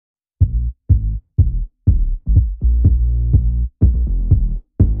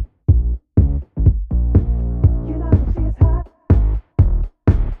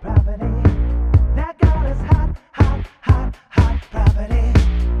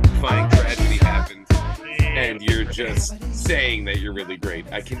just saying that you're really great.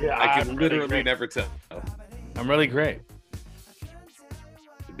 I can I'm really literally great. never tell. I'm really great.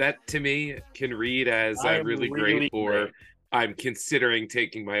 That to me can read as I'm I'm really great really or great. I'm considering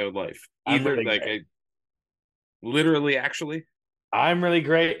taking my own life. I'm Either really like great. I literally actually I'm really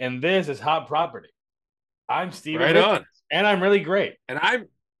great, and this is Hot Property. I'm Steven right Richards, on. and I'm really great. And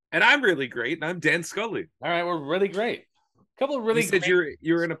I'm really great and I'm Dan Scully. All right, we're really great. A couple of You really said great.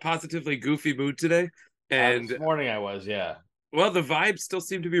 you're in a positively goofy mood today, This and morning I was, yeah. well, the vibes still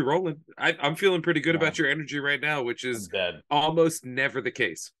seem to be rolling. I'm feeling pretty good Yeah, about your energy right now, which I'm is dead. almost never the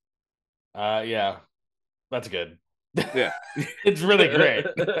case. Yeah, that's good. Yeah, It's really great.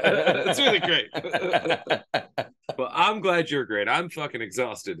 it's really great. Well, I'm glad you're great. I'm fucking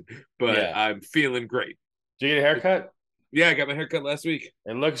exhausted, but Yeah. I'm feeling great. Did you get a haircut? Yeah, I got my haircut last week.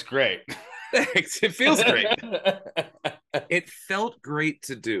 It looks great. Thanks. It feels great. It felt great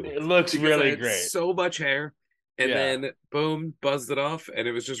to do It looks because I really had great. so much hair and Yeah. then boom, buzzed it off. And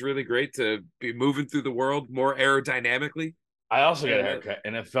it was just really great to be moving through the world more aerodynamically. I also got a And haircut,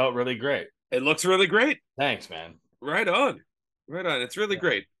 and it felt really great. it looks really great. Thanks, man. Right on. Right on. It's really Yeah.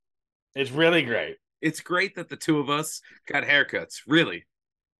 great. It's really great. It's great that the two of us got haircuts. Really.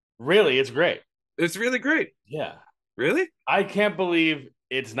 Really, it's great. It's really great. Yeah. Really? I can't believe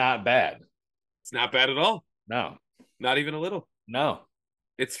it's not bad. It's not bad at all. No. Not even a little. No.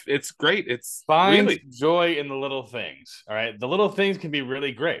 It's great. It's Find really. joy in the little things. All right. The little things can be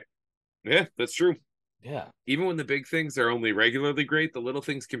really great. Yeah, that's true. Yeah. Even when the big things are only regularly great, the little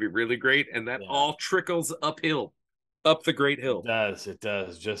things can be really great, and that Yeah. all trickles uphill, up the great hill. It does. It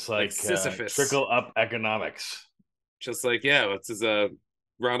does. Just Like like Sisyphus. trickle up economics. Just like, yeah, what's his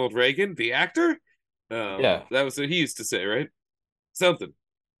Ronald Reagan, the actor? Yeah. That was what he used to say, right? Something.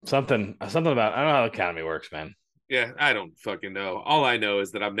 Something about, I don't know how the economy works, man. Yeah, I don't fucking know. All I know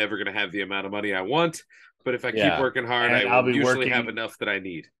is that I'm never gonna have the amount of money I want, but if I keep Yeah. working hard, And I will usually have enough that I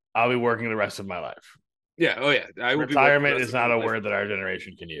need. I'll be working the rest of my life. Yeah, oh yeah. I will be working the Retirement rest is of my not a life. word that our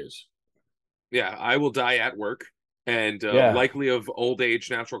generation can use. Yeah, I will die at work and Yeah. likely of old age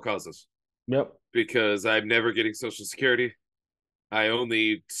natural causes Yep. because I'm never getting Social Security. I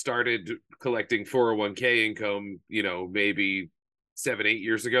only started collecting 401k income, maybe 7, 8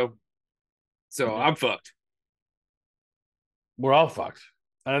 years ago. So Yeah. I'm fucked. We're all fucked.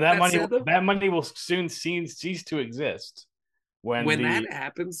 That said, though, That money will soon cease to exist when when that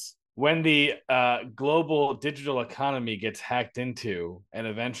happens, the global digital economy gets hacked into and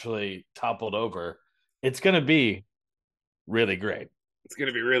eventually toppled over. It's going to be really great. it's going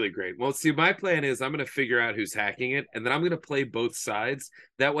to be really great. Well, see, my plan is I'm going to figure out who's hacking it, and then I'm going to play both sides.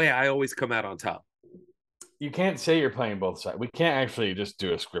 That way, I always come out on top. You can't say you're playing both sides. We can't actually just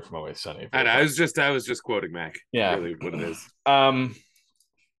do a script from Always Sunny. And I was just quoting Mac. Yeah, Really, what it is.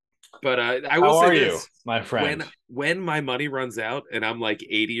 But I will how say are this, you, my friend? when my money runs out and I'm like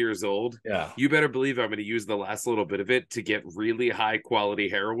 80 years old, Yeah, you better believe I'm going to use the last little bit of it to get really high quality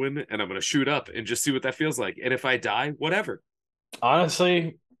heroin, and I'm going to shoot up and just see what that feels like. And if I die, whatever.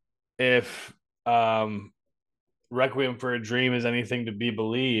 honestly, if Requiem for a Dream is anything to be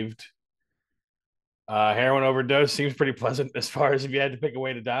believed, heroin overdose seems pretty pleasant as far as if you had to pick a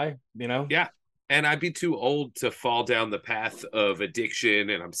way to die, Yeah. And I'd be too old to fall down the path of addiction,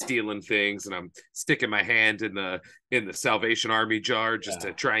 and I'm stealing things and I'm sticking my hand in the Salvation Army jar just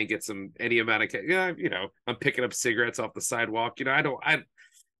to try and get any amount of I'm picking up cigarettes off the sidewalk. I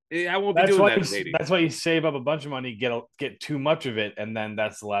won't be doing that at 80. That's why you save up a bunch of money, get too much of it, and then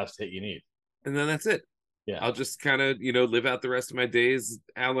that's the last hit you need. And then that's it. Yeah. I'll just kind of, live out the rest of my days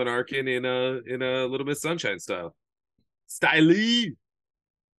Alan Arkin in a Little Miss Sunshine style. Stylee.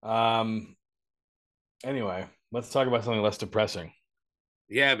 Anyway, let's talk about something less depressing.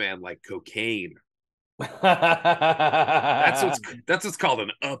 Yeah, man, like cocaine. That's what's called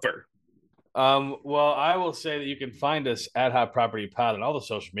an upper. Well, I will say that you can find us at Hot Property Pod on all the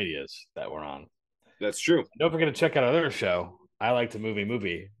social medias that we're on. That's true. Don't forget to check out our other show, I Like to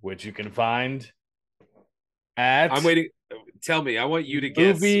Movie, which you can find at I'm waiting. Tell me, I want you to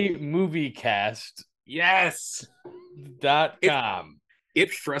guess. Moviecast. Yes. .com.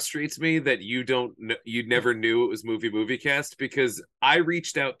 It frustrates me that you never knew it was Moviecast, because I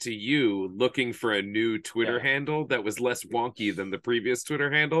reached out to you looking for a new Twitter handle that was less wonky than the previous Twitter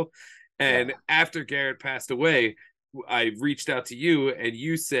handle. And after Garrett passed away, I reached out to you and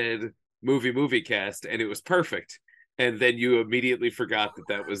you said Moviecast, and it was perfect. And then you immediately forgot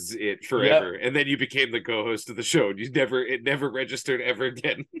that was it forever. Yep. And then you became the co-host of the show. And it never registered ever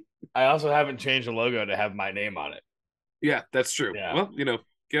again. I also haven't changed the logo to have my name on it. Yeah, that's true. Yeah. Well,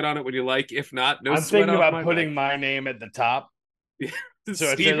 get on it when you like. If not, no I'm sweat thinking off about putting back. my name at the top. Yeah.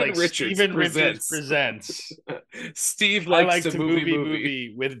 So it says Steven like Richards Steven Richards presents. presents Steve I likes like to to movie movie.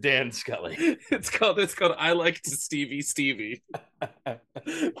 movie with Dan Scully. It's called I like to Stevie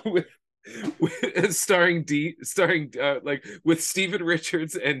with, starring like with Steven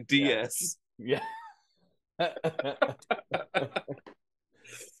Richards and Yeah. DS. Yeah.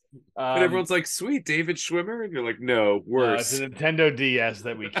 And um everyone's like, "Sweet, David Schwimmer," and you're like, "No, no, it's a worse." Nintendo DS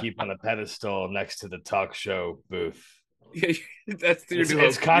that we keep on a pedestal next to the talk show booth. Yeah, that's It's your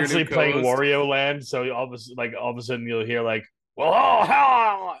new constantly playing co-host. Wario Land, so all of a sudden you'll hear like, well, oh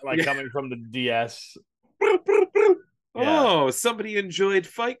hell, like Yeah. coming from the DS. Yeah. Oh, somebody enjoyed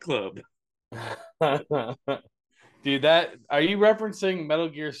Fight Club. Dude, that are you referencing Metal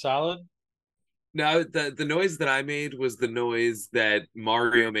Gear Solid? Now, the noise that I made was the noise that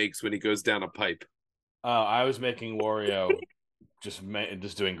Mario makes when he goes down a pipe. Oh, I was making Wario just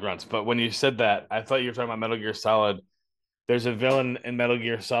doing grunts. But when you said that, I thought you were talking about Metal Gear Solid. There's a villain in Metal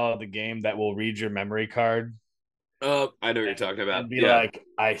Gear Solid, the game, that will read your memory card Oh, I know what you're and, talking about. and be Yeah. like,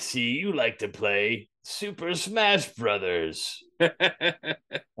 "I see you like to play Super Smash Brothers,"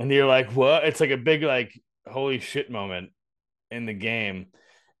 and you're like, "What?" It's like a big like holy shit moment in the game.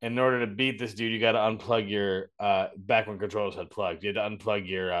 In order to beat this dude, you got to unplug your back when controllers had plugged. You had to unplug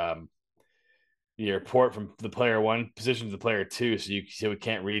your port from the player one position to the player two, so it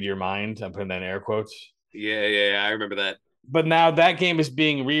can't read your mind. I'm putting that in air quotes. Yeah, I remember that. But now that game is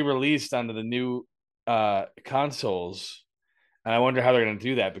being re-released onto the new consoles, and I wonder how they're going to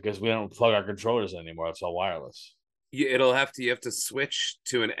do that because we don't plug our controllers anymore. It's all wireless. You have to switch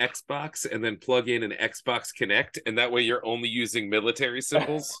to an Xbox and then plug in an Xbox Connect, and that way you're only using military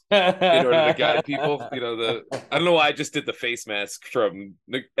symbols in order to guide people. I don't know why I just did the face mask from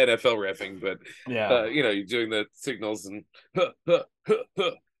the NFL refing, but Yeah, you're doing the signals and that dude,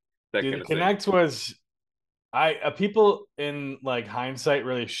 kind the of thing. Connect was people in like hindsight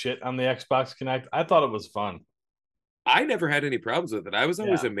really shit on the Xbox Connect. I thought it was fun. I never had any problems with it. I was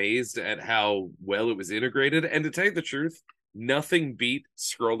always Yeah, amazed at how well it was integrated. And to tell you the truth, nothing beat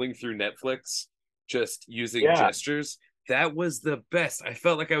scrolling through Netflix just using yeah. gestures. That was the best. I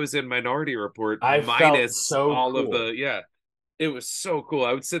felt like I was in Minority Report I felt minus so all of cool. the, yeah. It was so cool.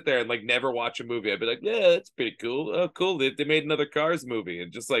 I would sit there and like never watch a movie. I'd be like, yeah, that's pretty cool. Oh, cool. They made another Cars movie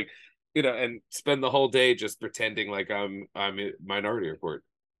and just like, and spend the whole day just pretending like I'm in Minority Report.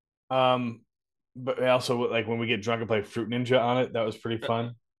 Um, but also like when we get drunk and play Fruit Ninja on it, that was pretty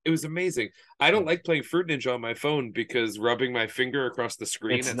fun. It was amazing. I don't like playing Fruit Ninja on my phone because rubbing my finger across the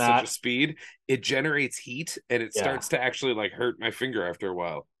screen It's at such a not, speed, it generates heat and it yeah. starts to actually like hurt my finger after a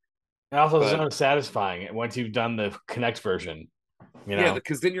while. And also, it's But not satisfying once you've done the Connect version. You yeah, know,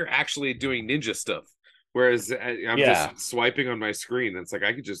 because then you're actually doing ninja stuff. Whereas I'm yeah. just swiping on my screen. It's like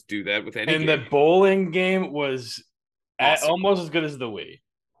I could just do that with any And the game. bowling game was Awesome. almost as good as the Wii.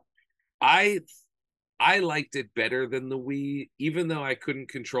 I I liked it better than the Wii, even though I couldn't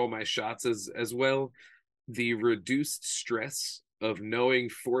control my shots as well. The reduced stress of knowing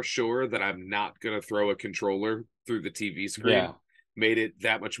for sure that I'm not going to throw a controller through the TV screen Yeah. made it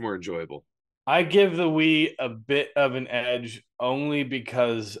that much more enjoyable. I give the Wii a bit of an edge only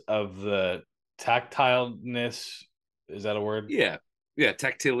because of the tactileness. Is that a word? Yeah. Yeah.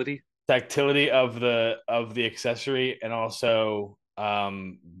 Tactility. Tactility of the accessory, and also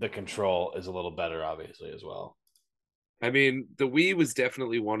the control is a little better, obviously, as well. I mean, the Wii was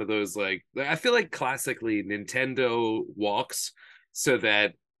definitely one of those, like, I feel like classically Nintendo walks so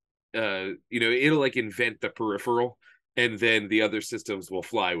that, it'll like invent the peripheral and then the other systems will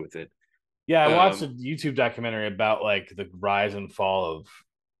fly with it. Yeah, I watched a Um, YouTube documentary about like the rise and fall of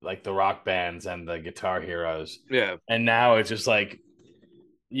like the rock bands and the guitar heroes. yeah. And now it's just like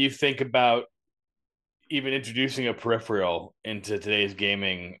you think about even introducing a peripheral into today's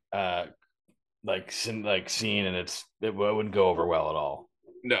gaming like scene, and it wouldn't go over well at all.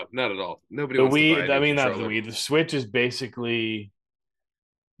 No, not at all. Nobody The wants to buy a Wii, I new mean, not the controller. Wii, the Switch is basically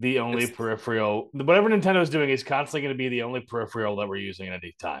the only It's peripheral. Whatever Nintendo's doing is constantly going to be the only peripheral that we're using at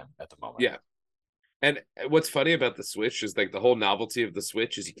any time at the moment. Yeah. And what's funny about the Switch is like the whole novelty of the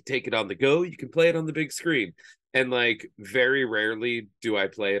Switch is you can take it on the go, you can play it on the big screen. And like very rarely do I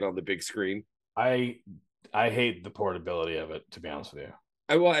play it on the big screen. I I hate the portability of it, to be honest with you.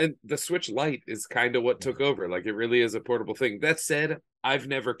 And the Switch Lite is kind of what took over. Like it really is a portable thing. That said, I've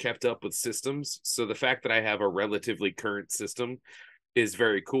never kept up with systems, so the fact that I have a relatively current system is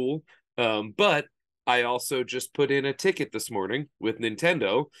very cool. But I also just put in a ticket this morning with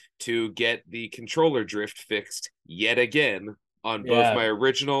Nintendo to get the controller drift fixed yet again on both Yeah, my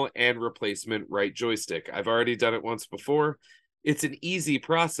original and replacement right joystick. I've already done it once before. It's an easy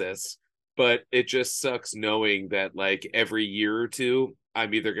process, but it just sucks knowing that like every year or two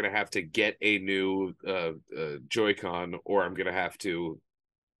I'm either going to have to get a new Joy-Con or I'm going to have to,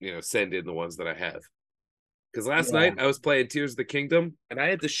 send in the ones that I have. Because last Yeah. night I was playing Tears of the Kingdom and I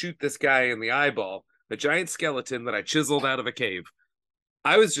had to shoot this guy in the eyeball, a giant skeleton that I chiseled out of a cave.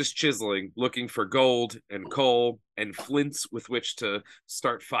 I was just chiseling, looking for gold and coal and flints with which to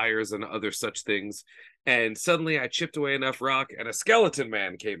start fires and other such things. And suddenly I chipped away enough rock and a skeleton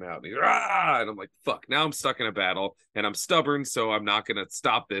man came out. And I'm like, fuck, now I'm stuck in a battle and I'm stubborn, so I'm not going to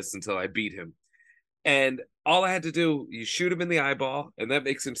stop this until I beat him. And all I had to do, you shoot him in the eyeball, and that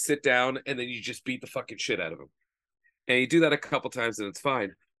makes him sit down, and then you just beat the fucking shit out of him. And you do that a couple times, and it's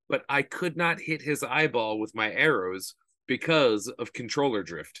fine. But I could not hit his eyeball with my arrows because of controller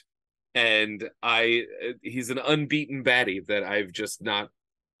drift. And he's an unbeaten baddie that I've just not.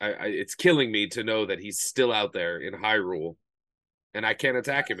 It's killing me to know that he's still out there in Hyrule, and I can't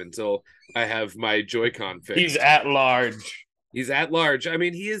attack him until I have my Joy-Con fixed. He's at large. He's at large. I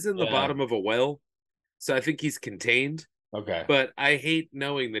mean, he is in the Yeah. bottom of a well, so I think he's contained. Okay. But I hate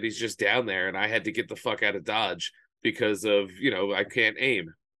knowing that he's just down there and I had to get the fuck out of Dodge because of, I can't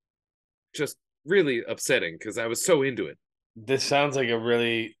aim. Just really upsetting because I was so into it. This sounds like a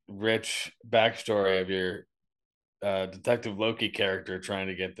really rich backstory of your Detective Loki character trying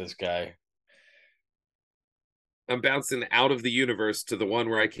to get this guy. I'm bouncing out of the universe to the one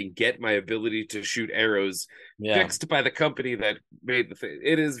where I can get my ability to shoot arrows fixed by the company that made the thing.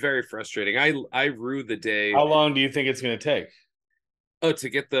 It is very frustrating. I rue the day. How long do you think it's going to take? Oh, to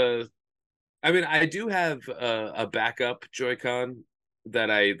get the. I mean, I do have a backup Joy-Con that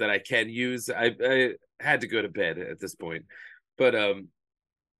I can use. I had to go to bed at this point, but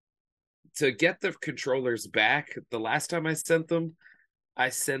to get the controllers back, the last time I sent them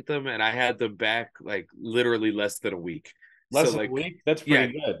and I had them back like literally less than a week. Less So than like, a week? That's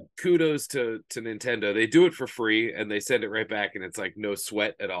pretty good. Kudos to Nintendo. They do it for free and they send it right back and it's like no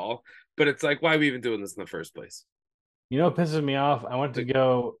sweat at all. But it's like, why are we even doing this in the first place? You know what pisses me off? I went to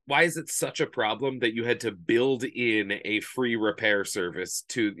go. Why is it such a problem that you had to build in a free repair service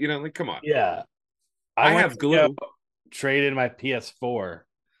to, like, come on. Yeah. I have glue. Trade in my PS4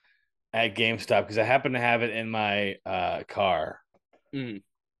 at GameStop because I happen to have it in my car. Mm.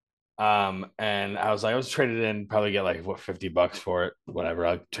 And I was traded in, probably get like $50 for it, whatever.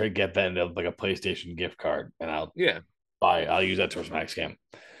 I'll try to get that into like a PlayStation gift card, and I'll use that towards my next game.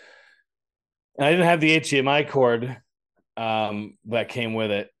 And I didn't have the HDMI cord that came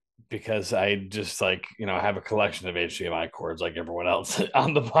with it because I just I have a collection of HDMI cords like everyone else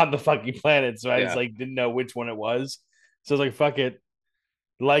on the fucking planet. So I just didn't know which one it was. So I was like, fuck it.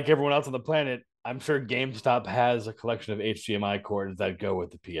 Like everyone else on the planet, I'm sure GameStop has a collection of HDMI cords that go with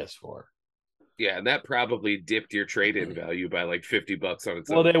the PS4. Yeah, and that probably dipped your trade-in value by like $50 on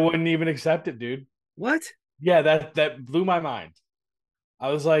its own. Well, they wouldn't even accept it, dude. What? Yeah, that blew my mind. I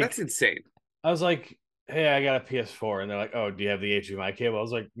was like, that's insane. I was like, hey, I got a PS4. And they're like, oh, do you have the HDMI cable? I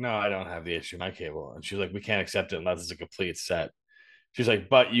was like, no, I don't have the HDMI cable. And she's like, we can't accept it unless it's a complete set. She's like,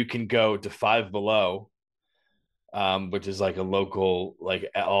 but you can go to Five Below, which is like a local, like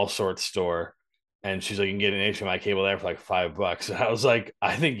all sorts store. And she's like, you can get an HDMI cable there for like $5. And I was like,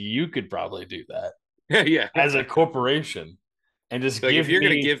 I think you could probably do that. Yeah. As a corporation. And just like, if you're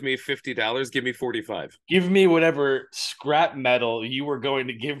going to give me $50, give me $45. Give me whatever scrap metal you were going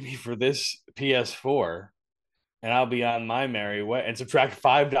to give me for this PS4, and I'll be on my merry way. And subtract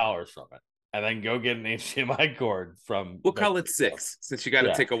 $5 from it, and then go get an HDMI cord from. We'll call it $6 since you got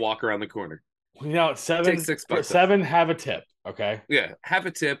to take a walk around the corner. $7. Take $6. $7. Have a tip, okay? Yeah, have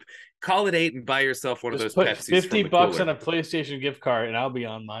a tip. Call it $8 and buy yourself one just of those Pepsis. $50 on a PlayStation gift card, and I'll be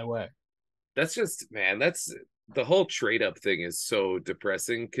on my way. That's just, man. That's the whole trade up thing is so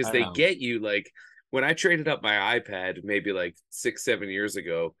depressing because they get you like when I traded up my iPad maybe like 6-7 years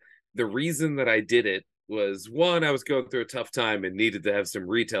ago. The reason that I did it was one, I was going through a tough time and needed to have some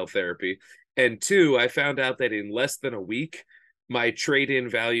retail therapy, and two, I found out that in less than a week, my trade-in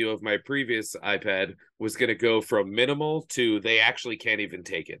value of my previous iPad was going to go from minimal to they actually can't even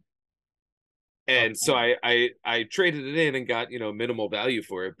take it. And so I traded it in and got, minimal value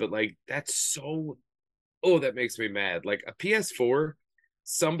for it. But like, that's so, that makes me mad. Like a PS4,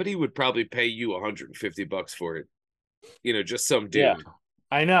 somebody would probably pay you $150 for it. Just some dude. Yeah,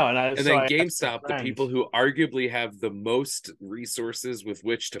 I know. And then GameStop, the people who arguably have the most resources with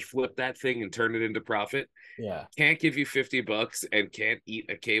which to flip that thing and turn it into profit, can't give you $50 and can't eat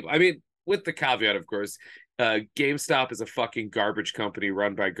a cable. I mean, with the caveat, of course, GameStop is a fucking garbage company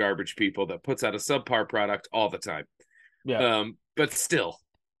run by garbage people that puts out a subpar product all the time. Yeah. But still,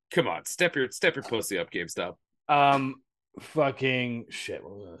 come on, step your pussy up, GameStop. Fucking shit.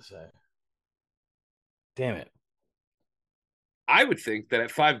 What was I gonna say? Damn it. I would think that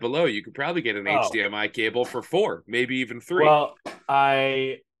at Five Below, you could probably get an Oh, HDMI cable for 4, maybe even 3. well,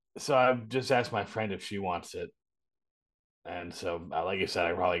 I've just asked my friend if she wants it. And so, like you said,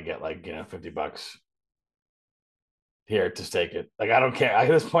 I probably get like, $50 here to stake it. Like, I don't care. At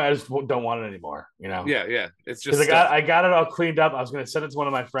this point, I just don't want it anymore, Yeah, yeah. It's Because just stuff. I got it all cleaned up. I was going to send it to one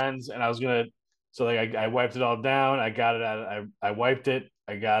of my friends and I was going to, so like, I wiped it all down. I got it out. I wiped it.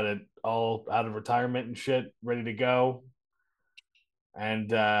 I got it all out of retirement and shit, ready to go. And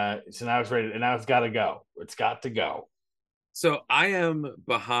so now it's ready. And now it's got to go. It's got to go. So I am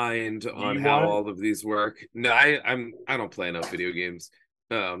behind Do on you how want it? all of these work. No, I don't play enough video games.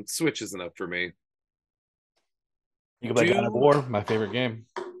 Switch isn't up for me. You can play God of Do War, my favorite game.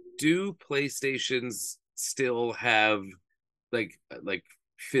 do PlayStations still have like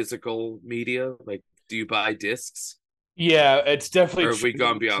physical media? Like, do you buy discs, Yeah, it's definitely or have we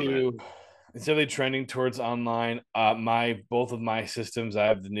gone trending beyond that? to. It's definitely trending towards online. My both of my systems, I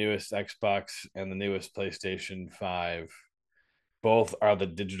have the newest Xbox and the newest PlayStation 5. Both are the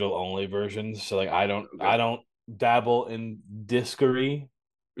digital only versions. So like Okay. I don't dabble in diskery,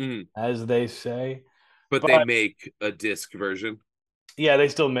 Mhm. as they say. But they But make a disc version. yeah, they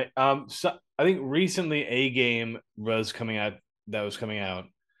still make so I think recently a game was coming out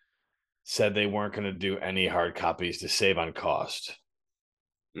said they weren't going to do any hard copies to save on cost.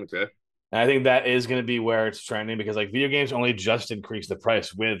 Okay. And I think that is going to be where it's trending because like video games only just increased the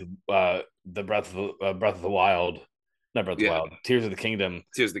price with the Breath of the Wild, not Breath of the Yeah. Wild, Tears of the Kingdom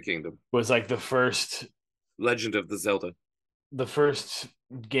Tears of the Kingdom. was like Legend of the Zelda. the first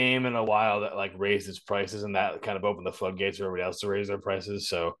game in a while that like raised its prices, and that kind of opened the floodgates for everybody else to raise their prices.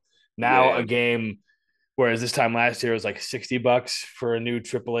 So now Yeah. a game, whereas this time last year it was like $60 for a new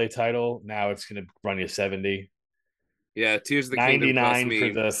AAA title, now it's going to run you 70. Yeah. Tears of the Kingdom cost 99 for me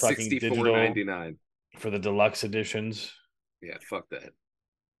the fucking 64.99. for the deluxe editions. Yeah, fuck that.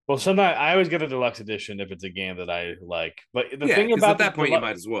 Well, sometimes I always get a deluxe edition if it's a game that I like. But the Yeah, thing because at about that point you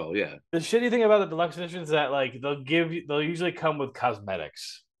might as well. Yeah. the shitty thing about the deluxe editions is that like they'll usually come with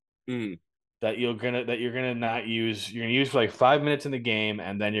cosmetics Mm, that you're gonna not use. You're gonna use for like 5 minutes in the game,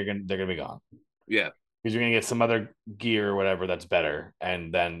 and then they're gonna be gone yeah. because you're gonna get some other gear or whatever that's better.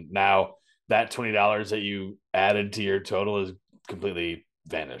 And then now that $20 that you added to your total is completely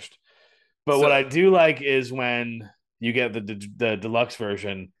vanished. But what So I do like is when you get the deluxe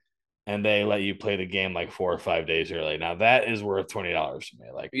version and they let you play the game like 4 or 5 days early. Now that is worth $20 to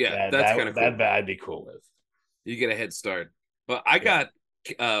me. Like yeah, that's kind of cool. that I'd be cool with. You get a head start. But I Yeah.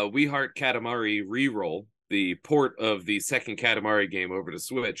 got We Heart Katamari Reroll, the port of the second Katamari game over to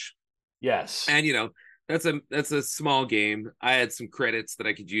Switch. Yes. And that's a small game. I had some credits that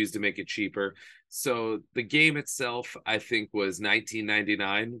I could use to make it cheaper. So the game itself, I think, was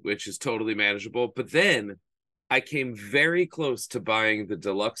 19.99, which is totally manageable. But then I came very close to buying the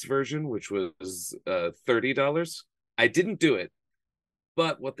deluxe version, which was $30. I didn't do it,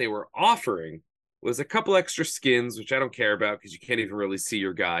 but what they were offering was a couple extra skins, which I don't care about because you can't even really see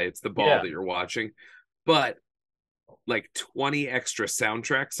your guy. It's the ball Yeah. that you're watching, but like 20 extra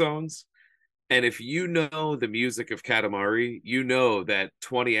soundtrack songs. And if you know the music of Katamari, you know that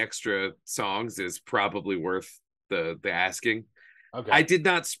 20 extra songs is probably worth the asking. I Okay. did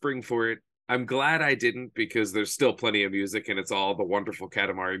not spring for it. I'm glad I didn't because there's still plenty of music and it's all the wonderful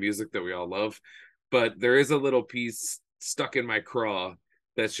Katamari music that we all love. But there is a little piece stuck in my craw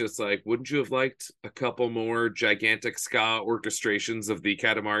that's just like, wouldn't you have liked a couple more gigantic ska orchestrations of the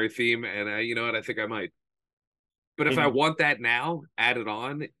Katamari theme? And you know what? I think I might. But if I In want that now, added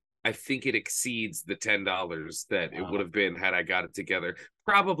on, I think it exceeds the $10 that it would wow. have been had I got it together.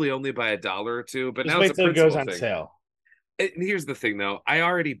 Probably only by a dollar or two, but Just now it's wait a till it goes principal on thing. sale. And here's the thing, though. I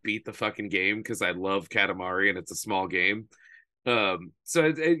already beat the fucking game because I love Katamari and it's a small game. So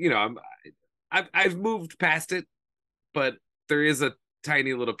I've moved past it, but there is a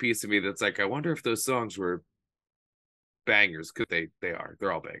tiny little piece of me that's like, I wonder if those songs were bangers because they are.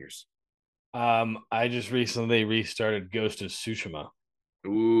 They're all bangers. I just recently restarted Ghost of Tsushima.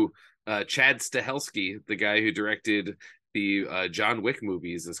 Ooh, Chad Stahelski, the guy who directed the John Wick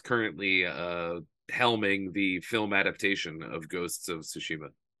movies, is currently helming the film adaptation of Ghosts of Tsushima.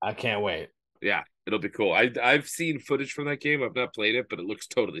 I can't wait. Yeah, it'll be cool. I've seen footage from that game. I've not played it, but it looks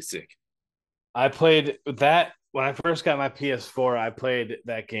totally sick. I played that when I first got my PS4. I played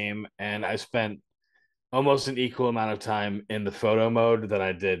that game and I spent almost an equal amount of time in the photo mode than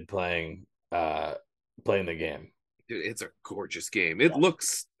I did playing the game. It's a gorgeous game. It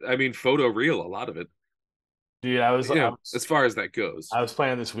looks, I mean, photo real. A lot of it, Dude, as far as that goes. I was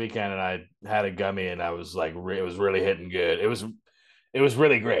playing this weekend and I had a gummy and I was like it was really hitting good. It was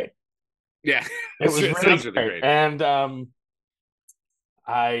really great. Yeah, It was it really sounds really great. great. And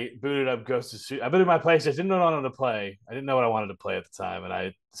I booted up Ghost of Tsushima. I booted my PlayStation. I didn't know what I wanted to play. I didn't know what I wanted to play at the time, and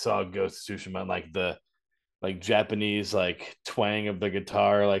I saw Ghost of Tsushima and like the Japanese like twang of the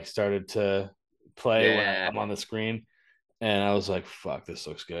guitar like started to play when Yeah. I'm on the screen. And I was like, fuck, this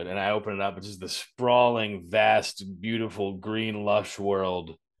looks good. And I open it up. It's just the sprawling, vast, beautiful, green, lush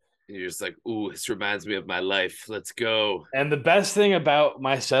world. And you're just like, ooh, this reminds me of my life. Let's go. And the best thing about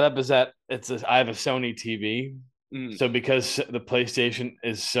my setup is that I have a Sony TV. Mm, So because the PlayStation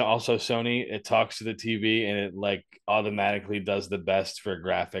is also Sony, it talks to the TV and it like automatically does the best for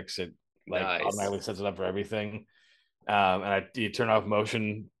graphics. It like nice. automatically sets it up for everything. You turn off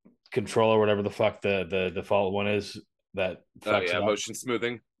motion control or whatever the fuck the default one is that Oh fucks yeah, it up. motion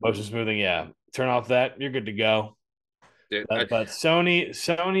smoothing. Motion smoothing, yeah. Turn off that, you're good to go. Dude, But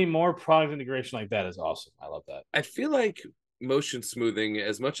Sony more product integration like that is awesome. I love that. I feel like motion smoothing,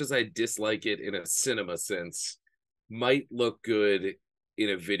 as much as I dislike it in a cinema sense, might look good in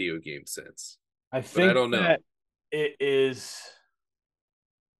a video game sense. I But I think don't know. that it is,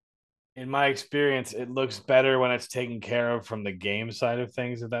 in my experience, it looks better when it's taken care of from the game side of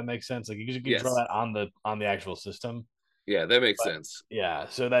things. If that makes sense, like you can control Yes. that on the actual system. Yeah, that makes But sense. yeah,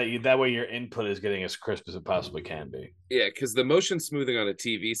 so that way your input is getting as crisp as it possibly can be. Yeah, because the motion smoothing on a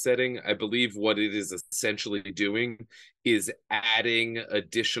TV setting, I believe what it is essentially doing is adding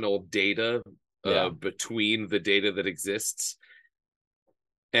additional data Yeah, between the data that exists,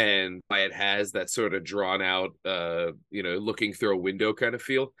 and why it has that sort of drawn out looking through a window kind of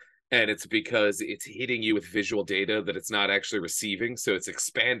feel. And it's because it's hitting you with visual data that it's not actually receiving, so it's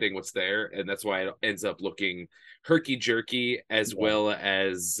expanding what's there, and that's why it ends up looking herky jerky, as yeah. well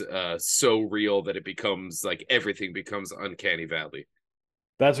as so real that it becomes like everything becomes uncanny valley.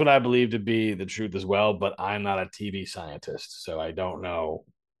 That's what I believe to be the truth as well. But I'm not a TV scientist, so I don't know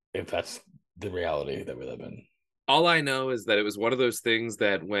if that's the reality that we live in. All I know is that it was one of those things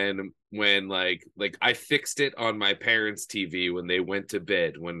that when like I fixed it on my parents' TV when they went to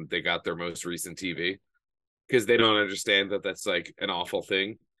bed, when they got their most recent TV, because they don't understand that that's like an awful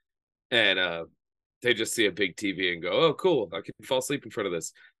thing. And they just see a big TV and go, "Oh, cool! I can fall asleep in front of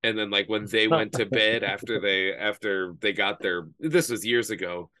this." And then, like when they went to bed after they got their, this was years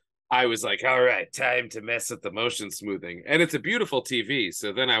ago. I was like, "All right, time to mess with the motion smoothing," and it's a beautiful TV.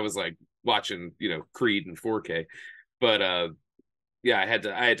 So then I was like watching, Creed in 4K. But yeah, I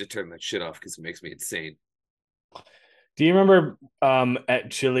had to turn that shit off because it makes me insane. Do you remember at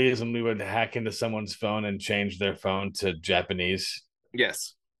Chili's when we would hack into someone's phone and change their phone to Japanese?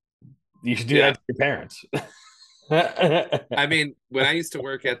 Yes, You should do yeah. that to your parents. I mean, when I used to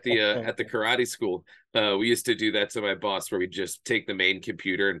work at the karate school, we used to do that to my boss, where we'd just take the main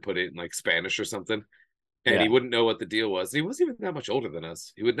computer and put it in like Spanish or something, and Yeah. he wouldn't know what the deal was. He wasn't even that much older than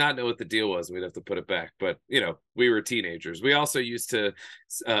us. He would not know what the deal was, and we'd have to put it back. But we were teenagers. We also used to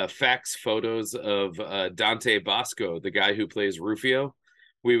fax photos of Dante Bosco, the guy who plays Rufio.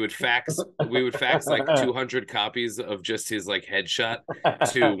 We would fax like 200 copies of just his like headshot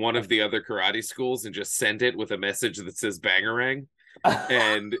to one of the other karate schools and just send it with a message that says Bangarang.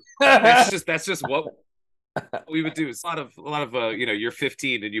 And that's just what we would do. It's a lot of you're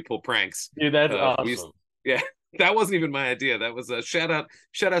 15 and you pull pranks. Dude, that's We used, awesome. yeah, that wasn't even my idea. That was a shout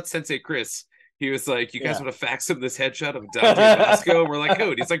out Sensei Chris. He was like, "You guys Yeah. want to fax him this headshot of Dante Bosco?" And we're like,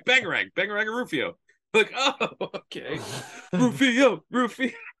 "Code." He's like, Bangarang Rufio." Like, oh, okay, Rufio.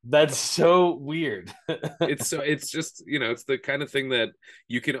 That's so weird. It's just, it's the kind of thing that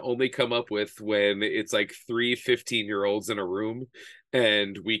you can only come up with when it's like 3 15-year-olds in a room,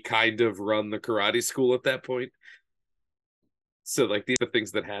 and we kind of run the karate school at that point. So like these are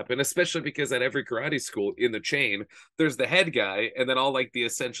things that happen, especially because at every karate school in the chain, there's the head guy and then all like the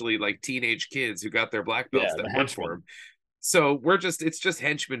essentially like teenage kids who got their black belts Yeah, the that work for henchman. him. So it's just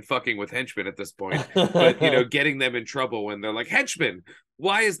henchmen fucking with henchmen at this point. But getting them in trouble when they're like, "Henchmen,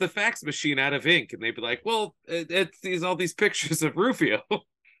 why is the fax machine out of ink?" And they'd be like, "Well, it's all these pictures of Rufio,"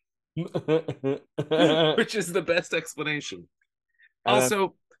 And which is the best explanation. then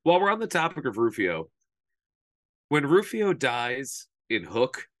Also, while we're on the topic of Rufio, when Rufio dies in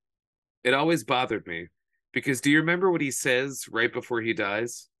Hook, it always bothered me, because do you remember what he says right before he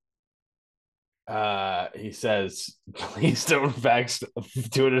dies? he says, please don't fax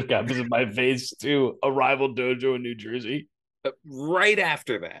 200 copies of my face to a rival dojo in New Jersey. Right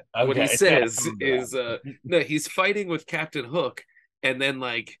after that, what he Okay. Yeah, I says remember is, that. no, he's fighting with Captain Hook, and then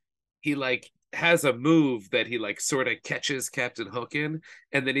like he like has a move that he like sort of catches Captain Hook in,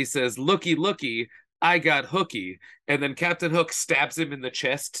 and then he says, "Looky, looky, I got hooky," and then Captain Hook stabs him in the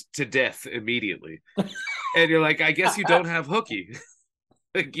chest to death immediately. And you're like, I guess you don't have hooky.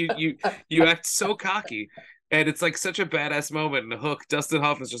 Like you act so cocky, and it's like such a badass moment. And Hook, Dustin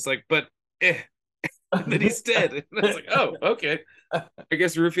Hoffman's just like, but and then he's dead. And I was like, oh, okay. I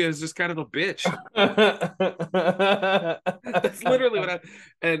guess Rufio is just kind of a bitch. That's literally what I.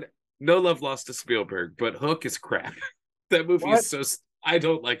 And no love lost to Spielberg, but Hook is crap. That movie What? is so. I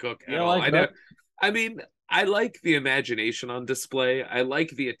don't like Hook You at don't all. like I know. Hook? I mean, I like the imagination on display. I like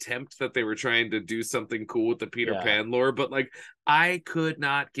the attempt that they were trying to do something cool with the Peter Yeah. Pan lore, but like, I could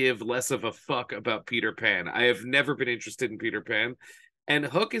not give less of a fuck about Peter Pan. I have never been interested in Peter Pan. And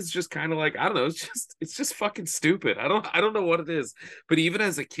Hook is just kind of like, I don't know, it's just fucking stupid. I don't know what it is. But even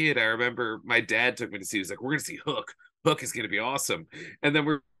as a kid, I remember my dad took me to see. He was like, "We're gonna see Hook. Hook is gonna be awesome." And then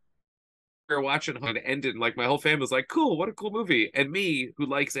we're watching Hook, and it ended, and like my whole family was like, "Cool, what a cool movie." And me, who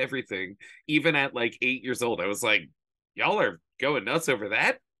likes everything, even at like 8 years old, I was like, "Y'all are going nuts over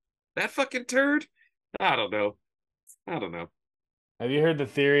that fucking turd." I don't know. I don't know. Have you heard the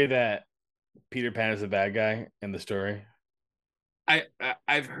theory that Peter Pan is the bad guy in the story?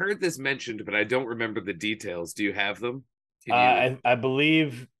 I've heard this mentioned, but I don't remember the details. Do you have them? Uh, Can you? I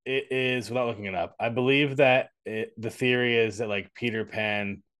believe it is, without looking it up. I believe that the theory is that like Peter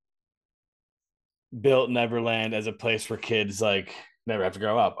Pan built Neverland as a place where kids like never have to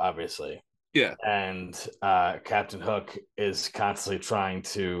grow up, obviously. Yeah, And Captain Hook is constantly trying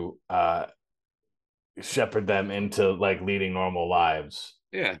to shepherd them into like leading normal lives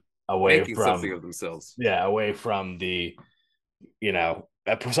yeah. away Making something from, of themselves. yeah, away from the,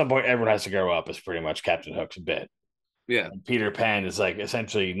 at some point everyone has to grow up is pretty much Captain Hook's bit. Yeah. And Peter Pan is like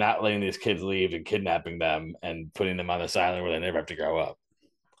essentially not letting these kids leave and kidnapping them and putting them on this island where they never have to grow up.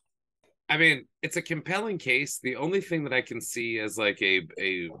 I mean, it's a compelling case. The only thing that I can see as like a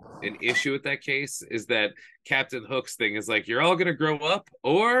an issue with that case is that Captain Hook's thing is like, you're all gonna grow up,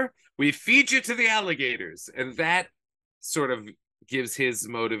 or we feed you to the alligators. And that sort of gives his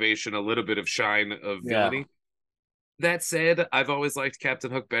motivation a little bit of shine of Yeah. villainy. That said, I've always liked Captain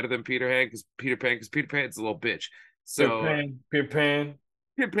Hook better than Peter Pan's a little bitch. Peter So Pan, Peter Pan.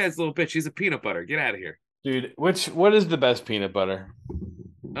 Peter Pan's a little bitch. He's a peanut butter. Get out of here. Dude, what is the best peanut butter?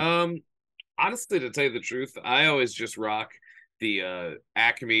 Um, Honestly, to tell you the truth, I always just rock the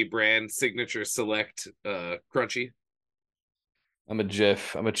Acme brand signature select crunchy. I'm a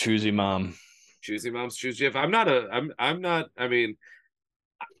Jif. I'm a choosy mom. Choosy moms choose Jif. I'm not I mean,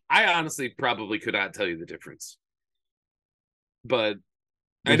 I honestly probably could not tell you the difference. But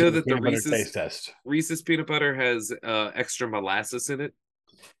I We should know have a that the peanut butter taste Reese's test. Reese's peanut butter has extra molasses in it,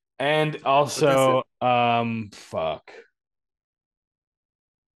 And but that's it. also, fuck,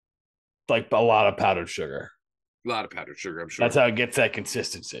 like a lot of powdered sugar. A lot of powdered sugar, I'm That's sure. how it gets that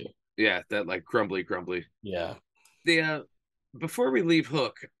consistency. Yeah, that like crumbly. Yeah. The Before we leave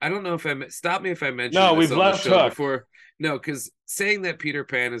Hook, I don't know if stop me if I mentioned No, this we've on the left show Hook. before. No, because saying that Peter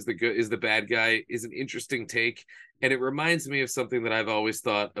Pan is the bad guy is an interesting take, and it reminds me of something that I've always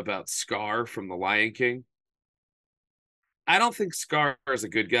thought about Scar from The Lion King. I don't think Scar is a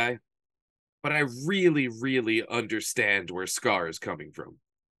good guy, but I really understand where Scar is coming from.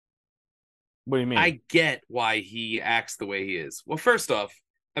 What do you mean? I get why he acts the way he is. Well, first off,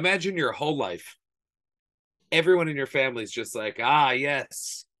 imagine your whole life everyone in your family is just like, ah,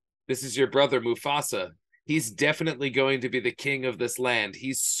 yes, this is your brother Mufasa. He's definitely going to be the king of this land.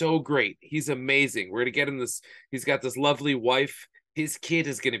 He's so great. He's amazing. We're gonna get him this. He's got this lovely wife. His kid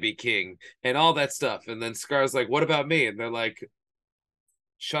is gonna be king, and all that stuff. And then Scar's like, "What about me?" And they're like,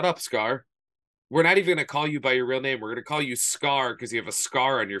 "Shut up, Scar. We're not even gonna call you by your real name. We're gonna call you Scar because you have a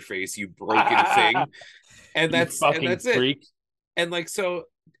scar on your face, you broken thing." And You fucking that's it. freak. And like, so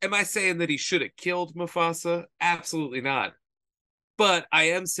am I saying that he should have killed Mufasa? Absolutely not. But I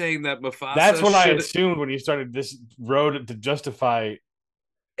am saying that That's Mufasa what I should. assumed when you started this road to justify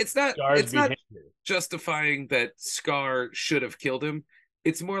It's not. Scar's It's not behavior. justifying that Scar should have killed him.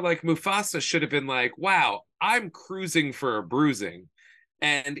 It's more like Mufasa should have been like, "Wow, I'm cruising for a bruising,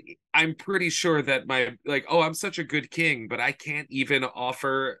 and I'm pretty sure that my like, oh, I'm such a good king, but I can't even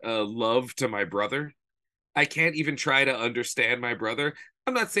offer love to my brother. I can't even try to understand my brother."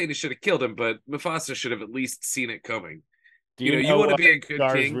 I'm not saying he should have killed him, but Mufasa should have at least seen it coming. Do You you know, you know want to what be a good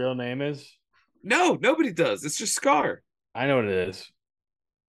Scar's king. real name is? No, nobody does. It's just Scar. I know what it is.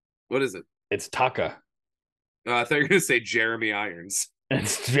 What is it? It's Taka. I thought you were going to say Jeremy Irons.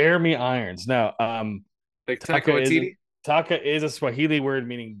 It's Jeremy Irons. No, Like Taika Taka is Waititi. Taka is a Swahili word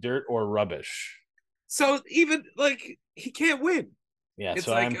meaning dirt or rubbish. So even like he can't win. Yeah, It's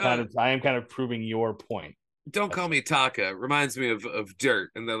so like I am kind of proving your point. don't call me Taka. Reminds me of dirt.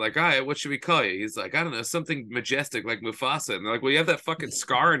 And they're like, all right, what should we call you? He's like, I don't know, something majestic like Mufasa. And they're like, well, you have that fucking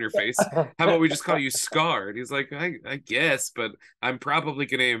scar on your face. How about we just call you Scar? And he's like, I guess, but I'm probably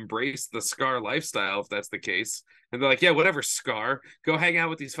going to embrace the Scar lifestyle if that's the case. And they're like, yeah, whatever, Scar. Go hang out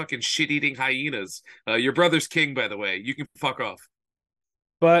with these fucking shit-eating hyenas. Your brother's king, by the way. You can fuck off.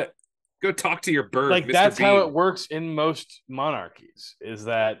 But Go talk to your bird, like Mr. that's how Bean. it works in most monarchies, is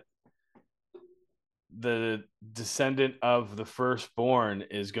that the descendant of the firstborn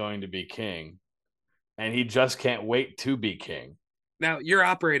is going to be king, and he just can't wait to be king. Now, you're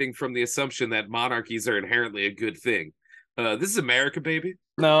operating from the assumption that monarchies are inherently a good thing. This is America, baby.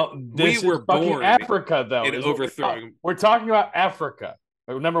 No, We this is were fucking born Africa, though. in Is overthrowing. we're talking about Africa.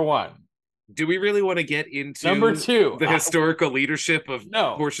 Number one. Do we really want to get into Number two, the historical leadership of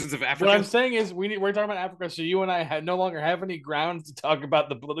no. portions of Africa? What I'm saying is we're talking about Africa, so you and I no longer have any grounds to talk about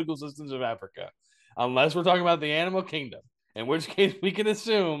the political systems of Africa, unless we're talking about the animal kingdom, in which case we can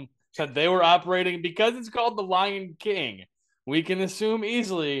assume that they were operating, because it's called the Lion King, we can assume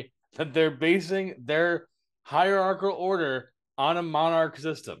easily that they're basing their hierarchical order on a monarch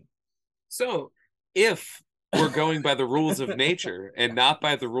system. So, if we're going by the rules of nature and not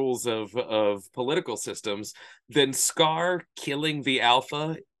by the rules of political systems, then Scar killing the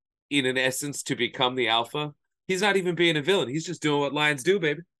alpha, in an essence, to become the alpha, he's not even being a villain. He's just doing what lions do,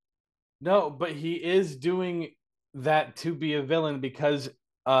 baby. No, but he is doing that to be a villain because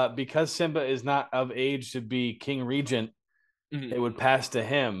Simba is not of age to be king regent. Mm-hmm. It would pass to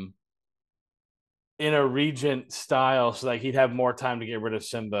him in a regent style, so like he'd have more time to get rid of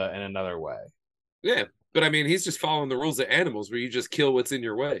Simba in another way. Yeah, but I mean, he's just following the rules of animals, where you just kill what's in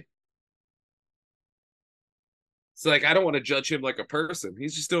your way. So, like, I don't want to judge him like a person.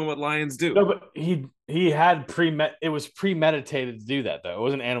 He's just doing what lions do. No, but he had it was premeditated to do that, though. It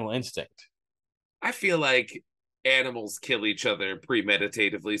wasn't animal instinct. I feel like animals kill each other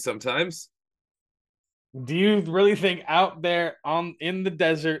premeditatively sometimes. Do you really think out there in the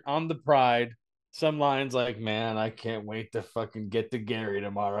desert on the Pride, some lions like, man, I can't wait to fucking get to Gary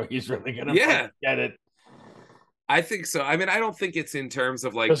tomorrow. He's really gonna get it. I think so. I mean, I don't think it's in terms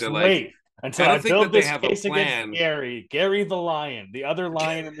of like just the wait like. until I I don't think build that they this have a case plan. against Gary the lion, the other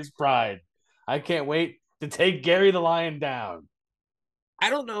lion in this Pride. I can't wait to take Gary the lion down. I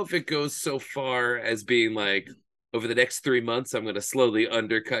don't know if it goes so far as being like, over the next 3 months, I'm going to slowly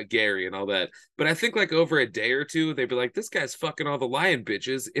undercut Gary and all that. But I think like over a day or two, they'd be like, this guy's fucking all the lion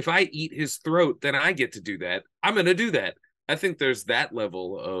bitches. If I eat his throat, then I get to do that. I'm going to do that. I think there's that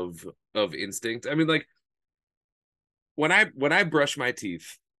level of instinct. I mean, like when I brush my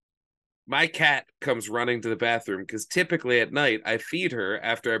teeth, my cat comes running to the bathroom because typically at night I feed her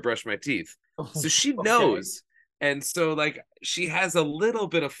after I brush my teeth. So she knows. And so like she has a little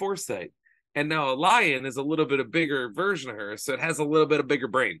bit of foresight. And now a lion is a little bit of bigger version of her, so it has a little bit of bigger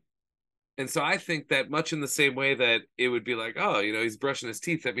brain. And so I think that much in the same way that it would be like, oh, you know, he's brushing his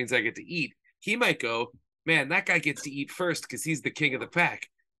teeth, that means I get to eat. He might go, man, that guy gets to eat first because he's the king of the pack.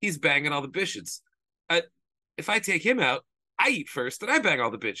 He's banging all the bitches. If I take him out, I eat first and I bang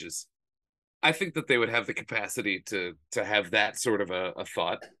all the bitches. I think that they would have the capacity to have that sort of a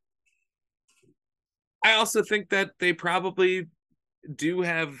thought. I also think that they probably do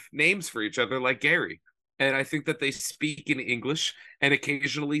have names for each other like Gary. And I think that they speak in English and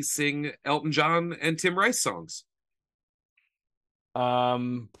occasionally sing Elton John and Tim Rice songs.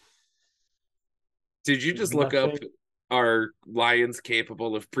 Did you just look up, are lions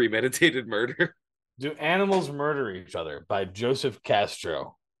capable of premeditated murder? Do Animals Murder Each Other by Joseph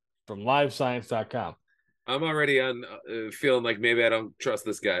Castro from livescience.com. I'm already on feeling like maybe I don't trust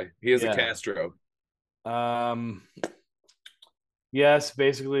this guy. He is a Castro. Yes,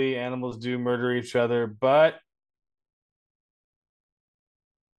 basically animals do murder each other, but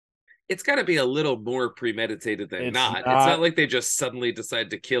it's got to be a little more premeditated than not. It's not like they just suddenly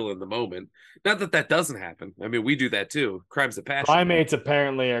decide to kill in the moment. Not that that doesn't happen. I mean, we do that too. Crimes of passion. Primates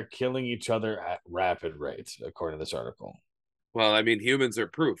apparently are killing each other at rapid rates, according to this article. Well, I mean, humans are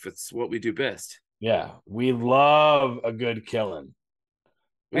proof. It's what we do best. Yeah, we love a good killing.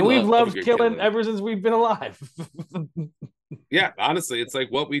 We've loved killing ever since we've been alive. Yeah, honestly, it's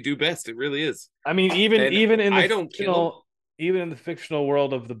like what we do best. It really is. I mean, even in the fictional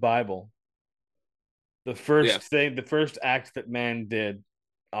world of the Bible, the first act that man did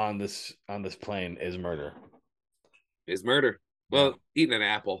on this plane is murder. Well, eating an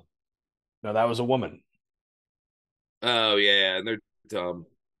apple. No, that was a woman. Oh yeah, and they're dumb.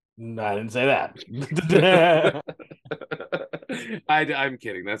 I didn't say that. I'm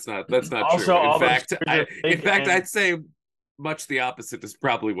kidding. That's not also true. In fact, I'd say much the opposite is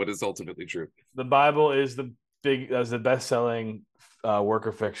probably what is ultimately true. The Bible is the That was the best-selling work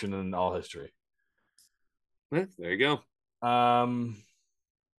of fiction in all history. There you go. Um,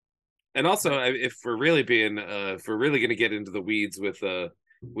 And also, if we're really being, if we're really going to get into the weeds with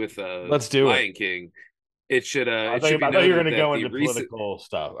let's do it. Lion King, it should I it thought, should be I thought you were going noted to that go into political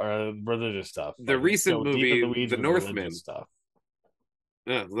stuff or religious stuff. the Like, let's recent go deep in the movie, weeds The with religious Northman, stuff.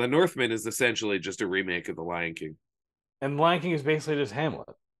 The Northman is essentially just a remake of The Lion King. And Lion King is basically just Hamlet.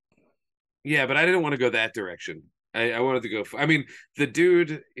 Yeah, but I didn't want to go that direction. I wanted to go. I mean, the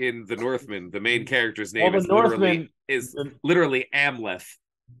dude in The Northman, the main character's Well, name the Northman. is literally Amleth.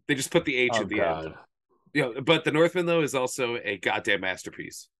 They just put the H Oh at the end. God. But The Northman though is also a goddamn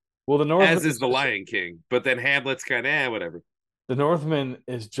masterpiece, Well, the as Northman is is The just, Lion King. But then Hamlet's kind of whatever. the Northman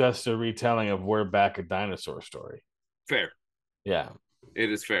is just a retelling of We're Back, a Dinosaur story. Fair. Yeah,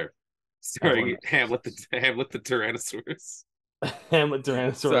 It is fair. everyone Starring Hamlet the Tyrannosaurus. Hamlet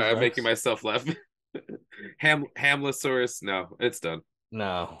Tyrannosaurus Sorry, I'm making Rex. myself laugh. Hamlesaurus, no, it's done.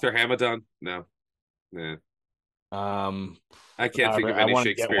 No, Sir Hamadon, no. Nah. um, I can't think of I any want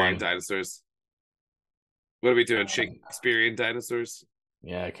to get Shakespearean one. dinosaurs. What are we doing? Um, Shakespearean dinosaurs?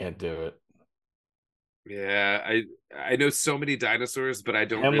 yeah, I can't do it. Yeah, I know so many dinosaurs, but I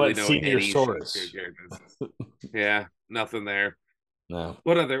don't really Hamlet know Senior any Shakespeare Saurus. characters. Yeah, nothing there. No,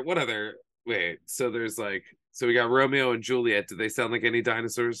 What other wait, so we got Romeo and Juliet. Do they sound like any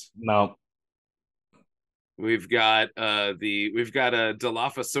dinosaurs? no, We've got a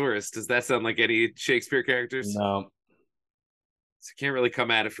Dilophosaurus. Does that sound like any Shakespeare characters? no. So can't really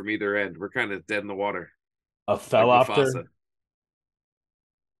come at it from either end. We're kind of dead in the water. A Like Thelopter. Mufasa.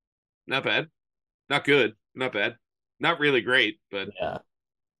 Not bad. Not good. Not bad. Not really great, but Yeah.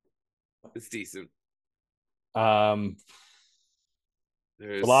 it's decent. Um,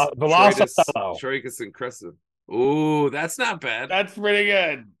 There's Velocipello. Troicus and Cressa. Ooh, that's not bad. That's pretty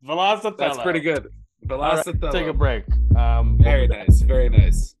good. That's pretty Velocipello. good. All right, take a Velocitello. break. Very nice. Very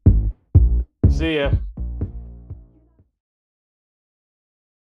nice. See ya.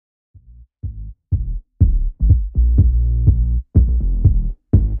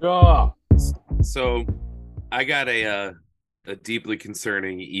 Oh, So I got a deeply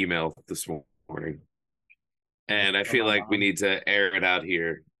concerning email this morning, and I feel like we need to air it out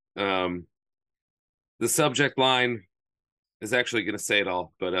here. Um, the subject line is actually going to say it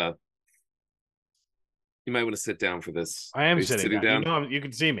all, but you might want to sit down for this. I Are am you sitting down. You know, you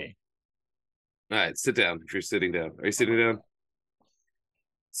can see me. All right, sit down if you're sitting down. Are you sitting down?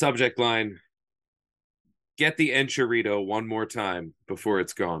 Subject line: Get the enchilito one more time before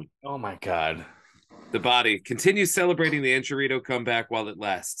it's gone. Oh my God. The body continues celebrating the enchilito comeback while it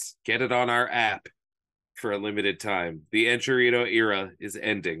lasts. Get it on our app for a limited time. The enchilito era is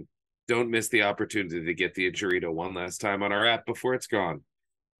ending. Don't miss the opportunity to get the enchilito one last time on our app before it's gone.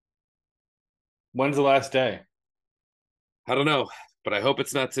 When's the last day? I don't know, but I hope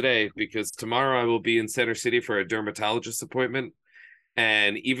it's not today because tomorrow I will be in Center City for a dermatologist appointment.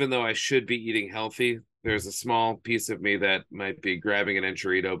 And even though I should be eating healthy, there's a small piece of me that might be grabbing an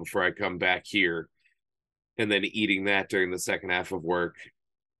enchilito before I come back here and then eating that during the second half of work,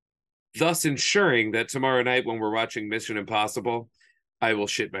 thus ensuring that tomorrow night when we're watching Mission Impossible, I will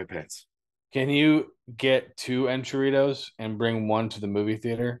shit my pants. Can you get 2 enchilitos and bring one to the movie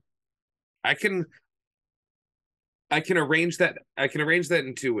theater? I can arrange that. I can arrange that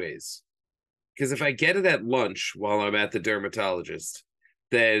in two ways. Because if I get it at lunch while I'm at the dermatologist,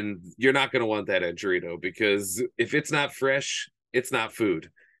 then you're not going to want that enchilito because if it's not fresh, it's not food.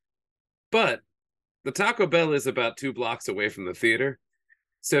 But the Taco Bell is about 2 blocks away from the theater.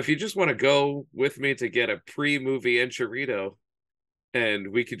 So if you just want to go with me to get a pre-movie enchilito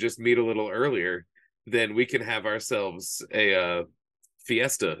and we could just meet a little earlier, then we can have ourselves a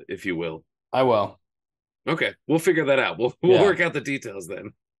fiesta, if you will. I will. Okay, we'll figure that out. We'll work out the details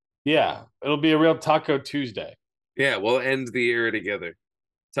then. Yeah, it'll be a real Taco Tuesday. Yeah, we'll end the era together.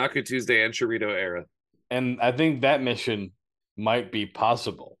 Taco Tuesday enchilito era. And I think that mission might be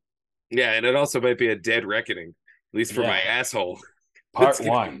possible. Yeah, and it also might be a dead reckoning, at least for my asshole. Part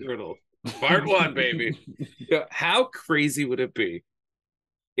one. Part one, baby. How crazy would it be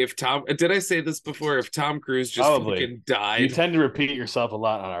if did I say this before? If Tom Cruise just fucking died. You tend to repeat yourself a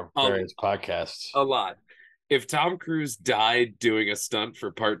lot on our various podcasts. A lot. If Tom Cruise died doing a stunt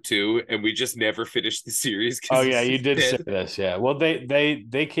for part 2 and we just never finished the series. Oh yeah, you did say this. Yeah. Well,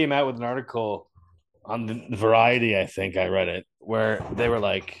 they came out with an article on the Variety, I think I read it, where they were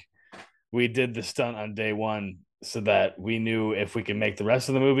like, we did the stunt on day one so that we knew if we could make the rest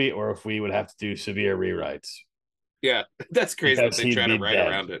of the movie or if we would have to do severe rewrites. Yeah, that's crazy that they try to write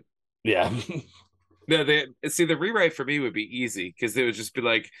around it. Yeah. No, they see the rewrite for me would be easy because they would just be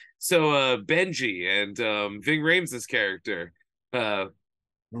like, so Benji and Ving Rhames' character, uh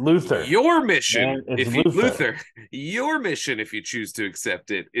Luther, your mission, man, it's if you Luther. Luther, your mission, if you choose to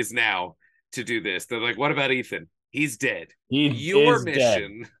accept it, is now to do this. They're like, what about Ethan? He's dead. He Your is dead.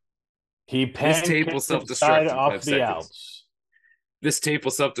 mission. He This tape will pancaked inside self-destruct in off five the seconds. Alps. This tape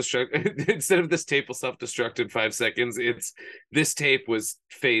will self-destruct instead of this tape will self-destruct in 5 seconds. It's this tape was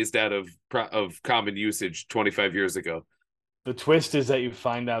phased out of common usage 25 years ago. The twist is that you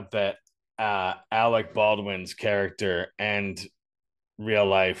find out that Alec Baldwin's character and real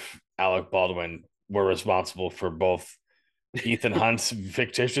life Alec Baldwin were responsible for both Ethan Hunt's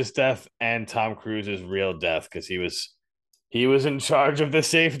fictitious death and Tom Cruise's real death because he was in charge of the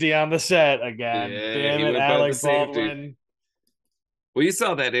safety on the set again. Yeah, Damn he it, went by the Alec safety. Baldwin. Well, you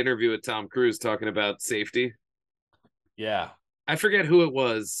saw that interview with Tom Cruise talking about safety. Yeah. I forget who it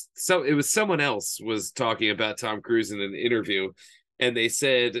was. So it was someone else was talking about Tom Cruise in an interview, and they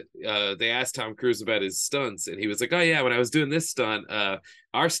said they asked Tom Cruise about his stunts, and he was like, "Oh yeah, when I was doing this stunt,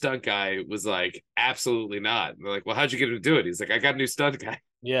 our stunt guy was like, absolutely not." And they're like, "Well, how'd you get him to do it?" He's like, "I got a new stunt guy."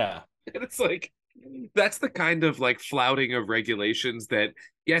 Yeah. And it's like that's the kind of like flouting of regulations that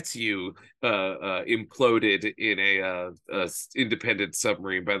gets you imploded in a independent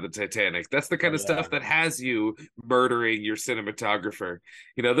submarine by the Titanic. That's the Oh kind of yeah. stuff that has you murdering your cinematographer.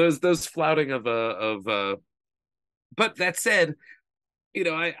 You know, those flouting of but that said, you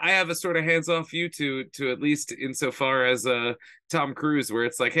know, I have a sort of hands off view to at least insofar as Tom Cruise, where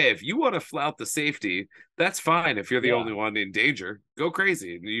it's like, hey, if you want to flout the safety, that's fine. If you're the Yeah. only one in danger, go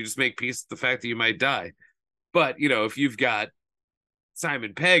crazy. You just make peace with the fact that you might die. But you know, if you've got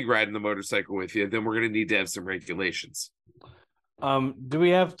Simon Pegg riding the motorcycle with you, then we're gonna need to have some regulations. Do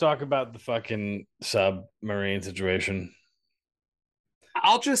we have to talk about the fucking submarine situation?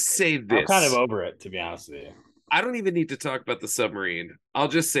 I'll just say I'm kind of this. over it, to be honest with you. I don't even need to talk about the submarine. I'll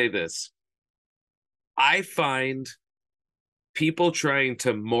just say this. I find people trying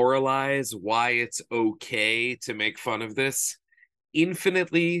to moralize why it's okay to make fun of this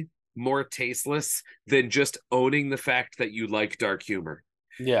infinitely more tasteless than just owning the fact that you like dark humor.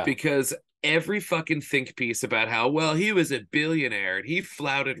 Yeah. Because every fucking think piece about how, well, he was a billionaire and he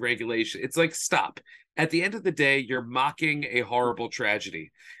flouted regulation. It's like, stop. At the end of the day, you're mocking a horrible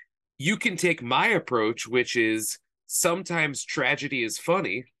tragedy. You can take my approach, which is sometimes tragedy is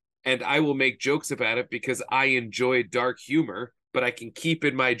funny, and I will make jokes about it because I enjoy dark humor, but I can keep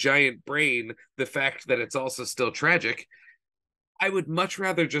in my giant brain the fact that it's also still tragic. I would much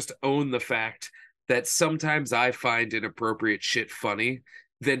rather just own the fact that sometimes I find inappropriate shit funny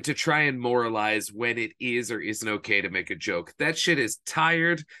than to try and moralize when it is or isn't okay to make a joke. That shit is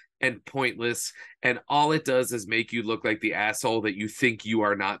tired and pointless, and all it does is make you look like the asshole that you think you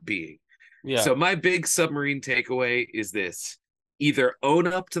are not being. Yeah. So my big submarine takeaway is this. Either own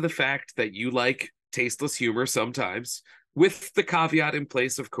up to the fact that you like tasteless humor sometimes, with the caveat in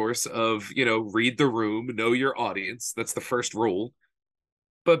place, of course, of, you know, read the room, know your audience. That's the first rule.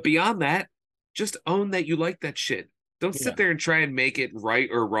 But beyond that, just own that you like that shit. Don't Yeah. sit there and try and make it right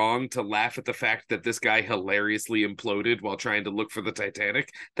or wrong to laugh at the fact that this guy hilariously imploded while trying to look for the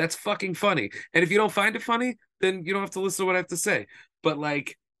Titanic. That's fucking funny. And if you don't find it funny, then you don't have to listen to what I have to say. But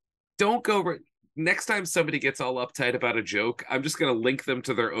like, don't go next time somebody gets all uptight about a joke, I'm just going to link them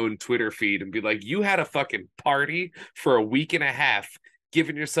to their own Twitter feed and be like, you had a fucking party for a week and a half,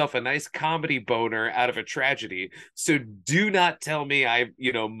 giving yourself a nice comedy boner out of a tragedy. So do not tell me I,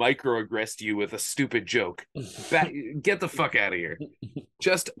 you know, microaggressed you with a stupid joke. Get the fuck out of here.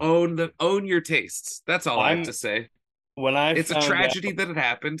 Just own your tastes. That's all I have to I'm say. when I It's a found out tragedy that it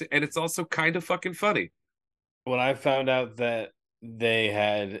happened, and it's also kind of fucking funny. when I found out that they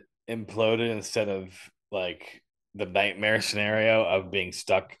had imploded instead of like the nightmare scenario of being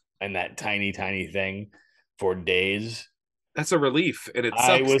stuck in that tiny, tiny thing for days. That's a relief, and it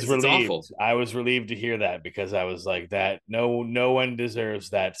I sucks was because it's awful. relieved. I was relieved to hear that because I was like that. No one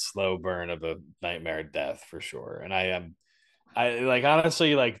deserves that slow burn of a nightmare death for sure. And I am, I like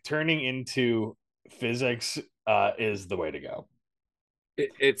honestly like turning into physics is the way to go.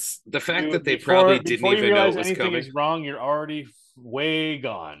 It's the fact You that they probably didn't before you even know realize it was anything coming. is wrong, you're already way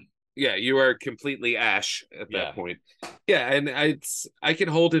gone. Yeah, you are completely ash at that Yeah. point. Yeah, and I can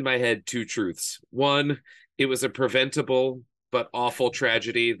hold in my head two truths. One, it was a preventable but awful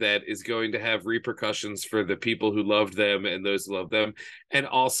tragedy that is going to have repercussions for the people who loved them and those who love them. And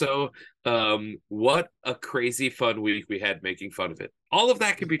also, what a crazy fun week we had making fun of it. All of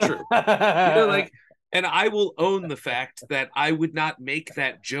that can be true. You know, like And I will own the fact that I would not make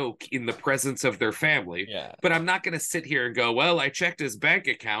that joke in the presence of their family. Yeah. But I'm not going to sit here and go, well, I checked his bank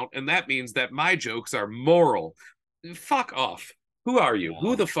account, and that means that my jokes are moral. Fuck off. Who are you?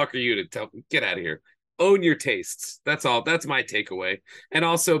 Who the fuck are you to tell? Get out of here. Own your tastes. That's all. That's my takeaway. And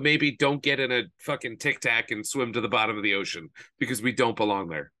also, maybe don't get in a fucking tic tac and swim to the bottom of the ocean because we don't belong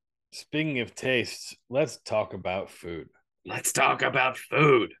there. Speaking of tastes, let's talk about food. Let's talk about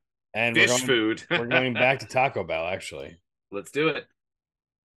food. And Fish food. We're going back to Taco Bell, actually. Let's do it.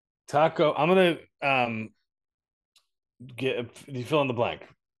 Taco. I'm gonna get you fill in the blank.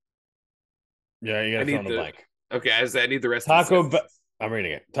 Yeah, you gotta fill in the blank. Okay, I need the rest. Taco Bell. I'm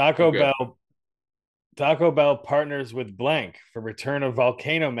reading it. Taco Bell. Taco Bell partners with blank for return of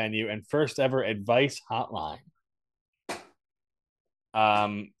volcano menu and first ever advice hotline.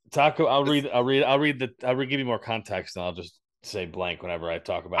 Taco. I'll give you more context, and I'll just say blank whenever I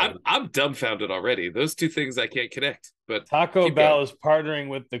talk about it. I'm dumbfounded already. Those two things I can't connect. But Taco Bell is partnering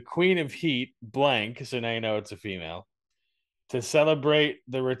with the Queen of Heat, blank, so now you know it's a female, to celebrate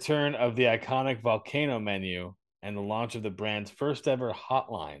the return of the iconic volcano menu and the launch of the brand's first ever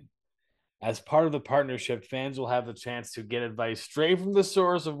hotline. As part of the partnership, fans will have the chance to get advice straight from the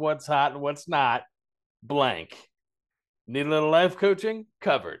source of what's hot and what's not, blank. Need a little life coaching?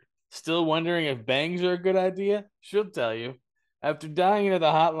 Covered. Still wondering if bangs are a good idea? She'll tell you. After dialing into the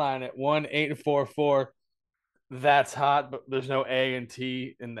hotline at 1-844, that's hot, but there's no A and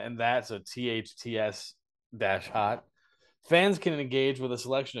T in that, so THTS hot. Fans can engage with a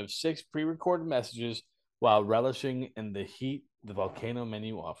selection of 6 pre-recorded messages while relishing in the heat the volcano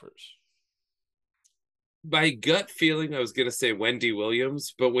menu offers. My gut feeling, I was going to say Wendy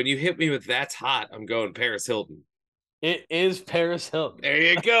Williams, but when you hit me with that's hot, I'm going Paris Hilton. It is Paris Hilton. There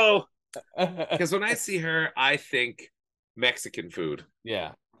you go. Because when I see her, I think Mexican food.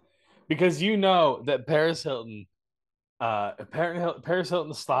 Yeah. Because you know that Paris Hilton, Paris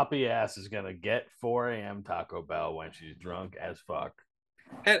Hilton's sloppy ass is going to get 4 a.m. Taco Bell when she's drunk as fuck.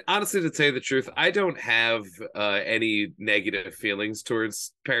 And honestly, to tell you the truth, I don't have any negative feelings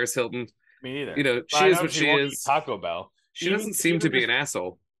towards Paris Hilton. Me neither. You know, she is what she is. Taco Bell. She doesn't seem to be an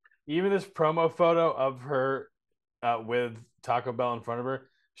asshole. Even this promo photo of her with Taco Bell in front of her,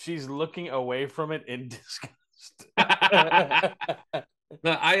 she's looking away from it in disgust.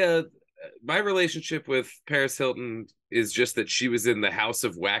 No, my relationship with Paris Hilton is just that she was in the House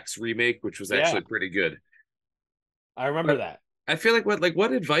of Wax remake, which was actually pretty good. I remember that. I feel like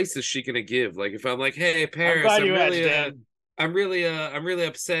what advice is she gonna give? Like if I'm like, hey Paris, I'm really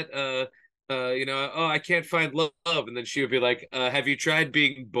upset. I can't find love, and then she would be like, have you tried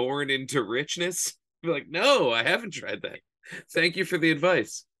being born into richness? I'd be like, no, I haven't tried that. Thank you for the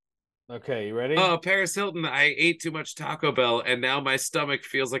advice. Okay, you ready? Oh, Paris Hilton, I ate too much Taco Bell, and now my stomach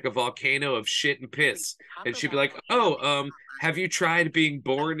feels like a volcano of shit and piss. And she'd be like, oh, have you tried being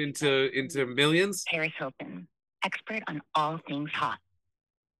born into millions? Paris Hilton, expert on all things hot.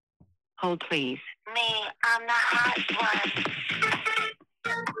 Hold, please. Me, I'm the hot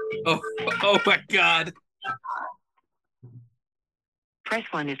one. Oh my God. Press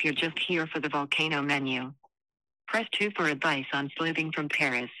 1 if you're just here for the volcano menu. Press 2 for advice on sleuthing from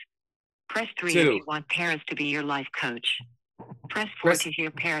Paris. Press 3 if you want Paris to be your life coach. Press 4 to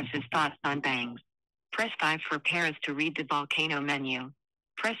hear Paris's thoughts on bangs. Press 5 for Paris to read the volcano menu.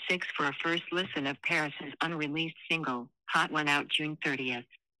 Press 6 for a first listen of Paris's unreleased single, Hot One, out June 30th.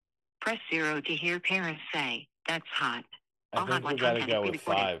 Press 0 to hear Paris say, that's hot. All Hot One content is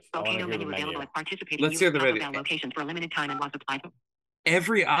pre-recorded. Volcano menu available at participating Taco Bell locations for a limited time and while supplies.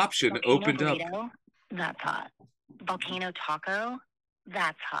 Every option Volcano opened burrito, up. That's hot. Volcano taco,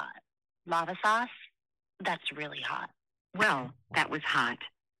 that's hot. Lava sauce, that's really hot. Well, that was hot.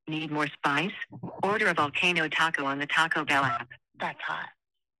 Need more spice? Order a volcano taco on the Taco Bell app. That's hot.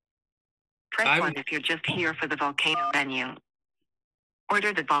 Press 1 if you're just here for the volcano menu.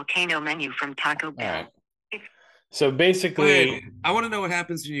 Order the volcano menu from Taco Bell. Right. So basically, I want to know what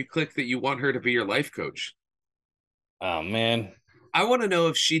happens when you click that you want her to be your life coach. Oh man, I want to know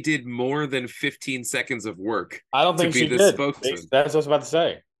if she did more than 15 seconds of work. I don't think she did. That's what I was about to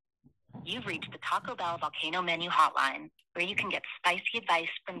say. You've reached the Taco Bell volcano menu hotline, where you can get spicy advice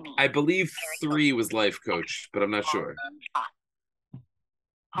from me. I believe 3 was life coach, but I'm not sure.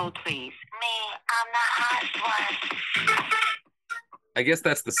 Hold, please. Me, I'm the hot one. I guess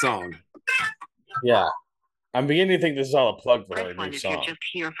that's the song. Yeah. I'm beginning to think this is all a plug for her new song. You're just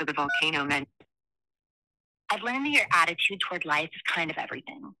here for the volcano menu. I've learned that your attitude toward life is kind of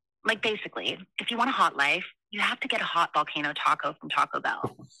everything. Like basically, if you want a hot life, you have to get a hot volcano taco from Taco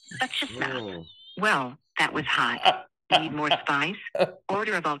Bell. That's just math. Well, that was hot. Need more spice?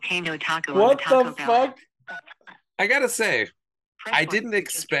 Order a volcano taco What on the Taco the Bell. fuck? I gotta say, Press I 1 didn't if you're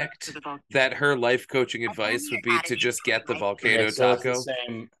just here for expect the volcano. that her life coaching advice would be to just get the Okay, volcano so it's the taco,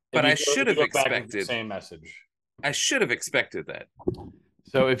 same. but I should If you have look back, it's the expected. same message. I should have expected that.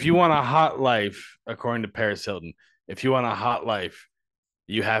 So if you want a hot life, according to Paris Hilton, if you want a hot life,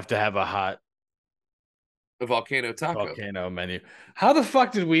 you have to have a hot A volcano taco. volcano menu. How the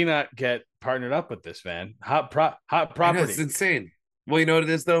fuck did we not get partnered up with this, man? Hot I know, property. it's insane. Well, you know what it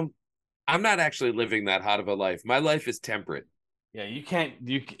is though? I'm not actually living that hot of a life. My life is temperate. Yeah, you can't.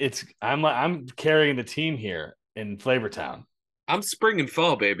 I'm carrying the team here in Flavortown. I'm spring and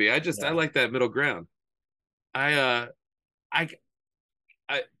fall, baby. I Yeah. like that middle ground. I I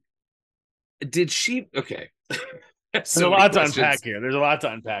I did she okay. There's So a many lot to questions. unpack here. There's a lot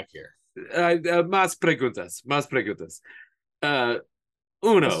to unpack here. Más preguntas. Más preguntas. Uh,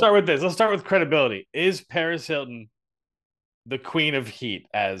 Let's uno. start with this. Let's start with credibility. Is Paris Hilton the queen of heat,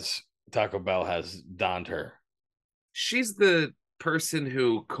 as Taco Bell has donned her? She's the person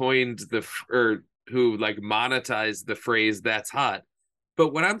who coined or who like monetized the phrase "that's hot."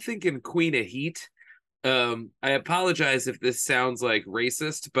 But when I'm thinking Queen of Heat, I apologize if this sounds like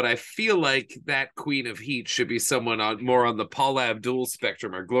racist, but I feel like that Queen of Heat should be someone on more on the Paula Abdul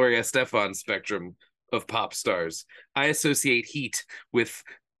spectrum or Gloria Estefan spectrum of pop stars. I associate Heat with,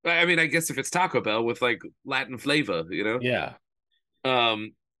 I mean, I guess if it's Taco Bell with like Latin flavor, you know. Yeah.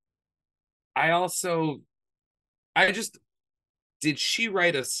 Um, I also, I just did she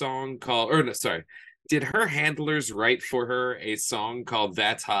write a song called, or no, sorry, did her handlers write for her a song called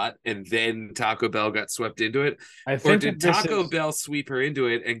That's Hot and then Taco Bell got swept into it? I Or think did that this Taco is. Bell sweep her into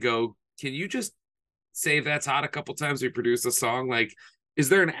it and go, can you just say That's Hot a couple times? We produce a song. Like, is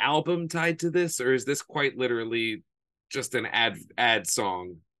there an album tied to this, or is this quite literally just an ad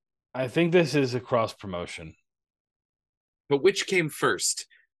song? I think this is a cross promotion. But which came first,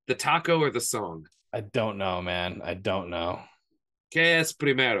 the taco or the song? I don't know, man. I don't know. Que es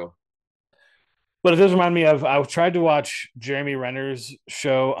primero? But it does remind me of I tried to watch Jeremy Renner's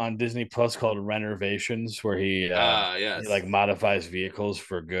show on Disney Plus called Renovations, where he Yes. like modifies vehicles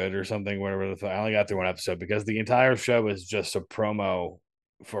for good or something. Whatever. I only got through one episode because the entire show is just a promo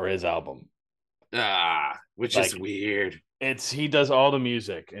for his album. Which is Like weird. he does all the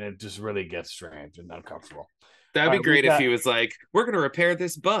music, and it just really gets strange and uncomfortable. That'd All be right, we've great if got he was like, "We're gonna repair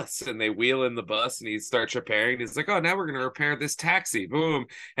this bus," and they wheel in the bus, and he starts repairing. And he's like, "Oh, now we're gonna repair this taxi." Boom,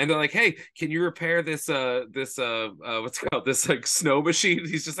 and they're like, "Hey, can you repair what's it called this like snow machine?"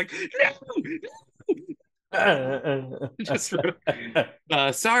 He's just like, "No!" Just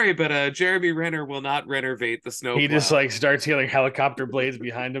sorry, but Jeremy Renner will not renovate the snow he just plow. like starts hearing helicopter blades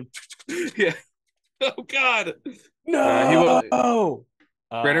behind him. Yeah. Oh God. He will. No.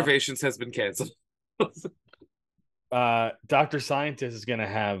 Renovations has been canceled. Dr. Scientist is gonna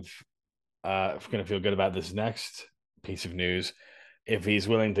have gonna feel good about this next piece of news if he's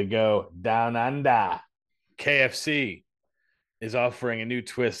willing to go down under. KFC is offering a new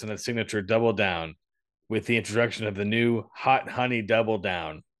twist on its signature double down with the introduction of the new hot honey double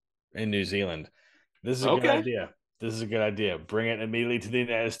down in New Zealand. This is a good Okay, idea. This is a good idea. Bring it immediately to the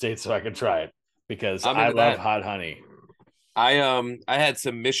United States so I can try it because I'm I into love that. hot honey. I had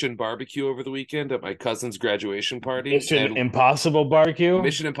some Mission barbecue over the weekend at my cousin's graduation party, Mission and Impossible barbecue.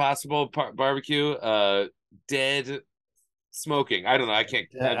 Mission Impossible barbecue, dead smoking. I don't know. I can't.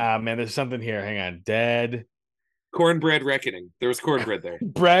 Man, there's something here. Hang on. Dead Cornbread reckoning. There was cornbread there.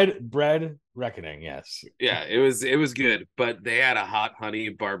 bread reckoning. Yes. Yeah, it was good, but they had a hot honey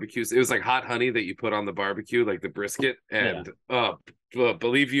barbecue. It was like hot honey that you put on the barbecue, like the brisket, and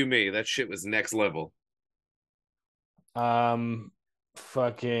believe you me, that shit was next level.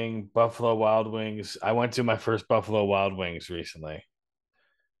 Fucking Buffalo Wild Wings. I went to my first Buffalo Wild Wings recently.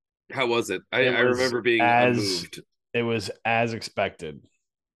 How was it? I, It I was remember being as unmoved. it was as expected.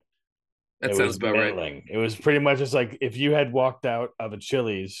 That It sounds was about right. middling. It was pretty much just like if you had walked out of a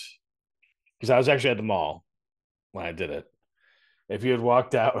Chili's, because I was actually at the mall when I did it. If you had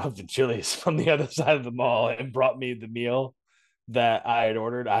walked out of the Chili's from the other side of the mall and brought me the meal that I had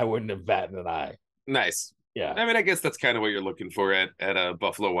ordered, I wouldn't have batted an eye. Nice. Yeah. I mean, I guess that's kind of what you're looking for at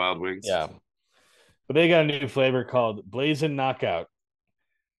Buffalo Wild Wings. Yeah. But they got a new flavor called Blazing Knockout.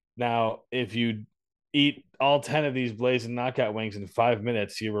 Now, if you eat all 10 of these Blazing Knockout wings in 5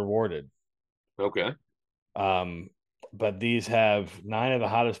 minutes, you're rewarded. Okay. But these have 9 of the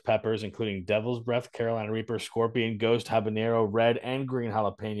hottest peppers, including Devil's Breath, Carolina Reaper, Scorpion, Ghost, Habanero, Red, and Green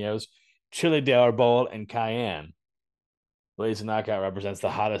jalapenos, Chili de Arbol, and Cayenne. Blazing Knockout represents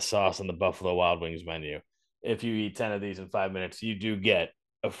the hottest sauce on the Buffalo Wild Wings menu. If you eat 10 of these in 5 minutes, you do get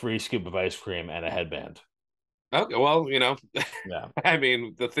a free scoop of ice cream and a headband. Okay, well, Yeah, I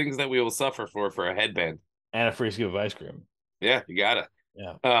mean, the things that we will suffer for a headband. and a free scoop of ice cream. Yeah, you gotta.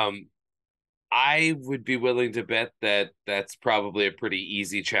 Yeah. I would be willing to bet that that's probably a pretty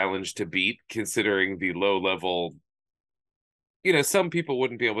easy challenge to beat, considering the low level. Some people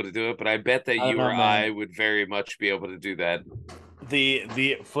wouldn't be able to do it, but I bet that I don't you know, or I man. would very much be able to do that.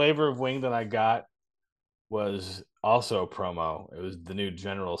 The flavor of wing that I got was also a promo. It was the new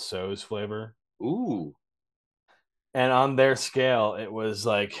General So's flavor. Ooh. And on their scale, it was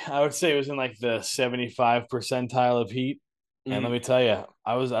like I would say it was in like the 75 percentile of heat. And let Mm. me tell you,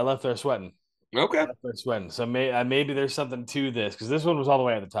 I left there sweating. I Okay. left there sweating. So maybe there's something to this because this one was all the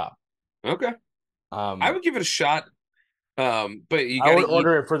way at the top. Okay. I Um, would give it a shot. But you I got to would eat.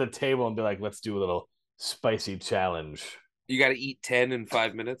 order it for the table and be like, let's do a little spicy challenge. You got to eat 10 in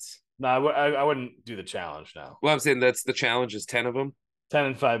 5 minutes. No, I wouldn't do the challenge now. Well, I'm saying that's the challenge is 10 of them. 10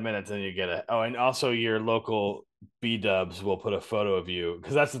 in 5 minutes, and you get it. Oh, and also your local B Dubs will put a photo of you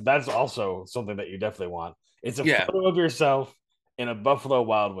because that's also something that you definitely want. It's a Yeah, photo of yourself in a Buffalo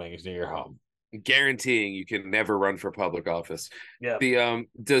Wild Wings near your home. guaranteeing you can never run for public office. Yeah.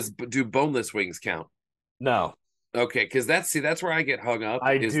 Do boneless wings count? No, Okay, because that's where I get hung up.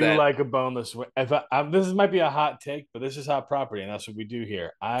 I Is do that like a boneless. This might be a hot take, but this is hot property, and that's what we do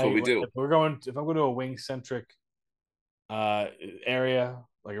here. that's what we do? If I'm going to a wing centric uh area,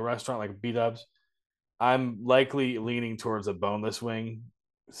 like a restaurant like B Dubs, I'm likely leaning towards a boneless wing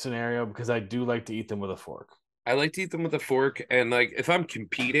scenario because I do like to eat them with a fork. I like to eat them with a fork, and like if I'm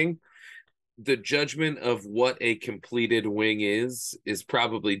competing, the judgment of what a completed wing is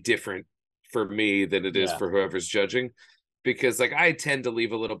probably different for me than it is Yeah. for whoever's judging. Because like I tend to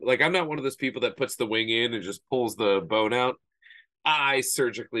leave a little like I'm not one of those people that puts the wing in and just pulls the bone out. I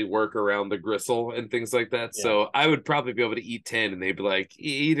surgically work around the gristle and things like that. Yeah. So I would probably be able to eat 10 and they'd be like,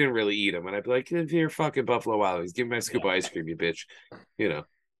 you didn't really eat them. And I'd be like, if you're fucking Buffalo Wild Wings, give me my scoop of Yeah. ice cream, you bitch. You know,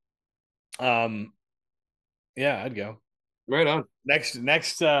 Um. Yeah, I'd go. right on. Next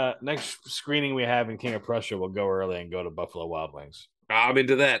screening we have in King of Prussia, we'll go early and go to Buffalo Wild Wings. I'm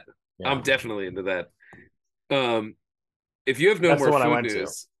into that. Yeah. I'm definitely into that. Um, if you have no That's the more one I food went to.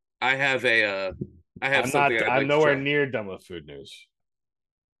 news, I have I have I'm something not. I'd I'm like to nowhere try. near done with food news.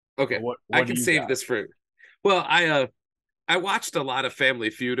 Okay. But what I What do can you save got? this for well, I watched a lot of Family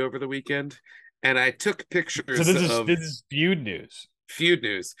Feud over the weekend and I took So pictures this of is feud news. feud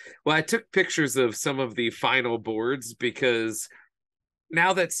news. Well, I took pictures of some of the final boards because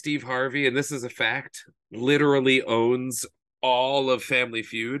now that Steve Harvey, and this is a fact, literally owns all of Family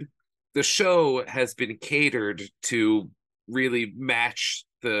Feud, the show has been catered to really match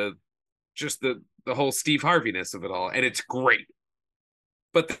the whole Steve Harviness of it all, and it's great.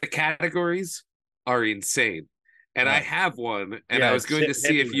 But the categories are insane. And I Right. have one, and I Yeah. was going to Hit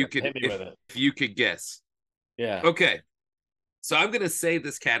see me if with you it. could Hit me with it. if you could guess. Yeah. Okay. So I'm gonna say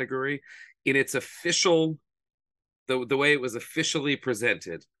this category in its official the way it was officially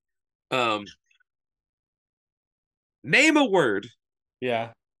presented. Um Name a word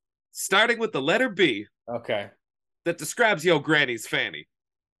Yeah. starting with the letter B Okay. that describes yo granny's fanny.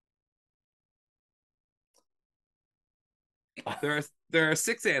 There are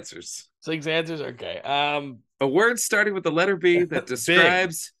six answers. Six answers. Okay. A word starting with the letter B that Big.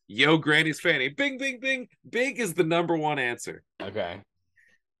 describes yo granny's fanny. Bing, bing, bing. Big is the number one answer. Okay.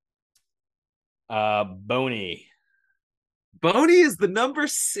 Bony. Bony is the number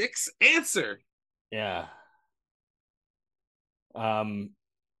six answer. Yeah. Um.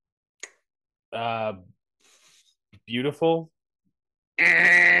 Uh. Beautiful.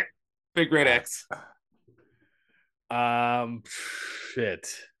 Big red Uh, X. Shit.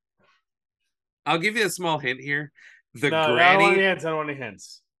 I'll give you a small hint here. The No, I don't want any granny hints. I don't want any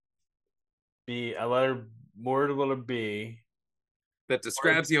hints. B. A letter. More to letter B. that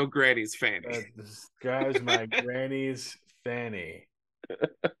describes yo granny's fanny. That describes my granny's fanny.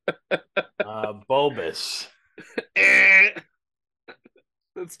 Bulbous.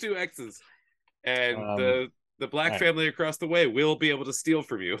 That's two X's. And Um. the black Right. family across the way will be able to steal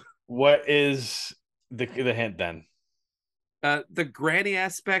from you. What is the hint then? The granny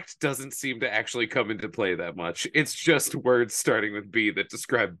aspect doesn't seem to actually come into play that much. It's just words starting with B that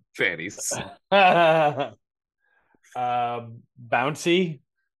describe fannies. Bouncy.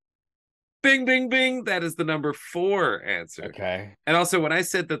 Bing, bing, bing. That is the number four answer. Okay. And also, when I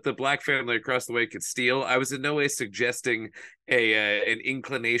said that the black family across the way could steal, I was in no way suggesting an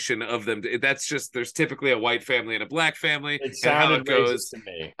inclination of them. That's just there's typically a white family and a black family, It and how sounded it goes. racist to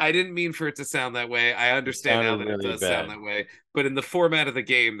me. I didn't mean for it to sound that way. I understand now Sounded that it really does sound bad. that way. But in the format of the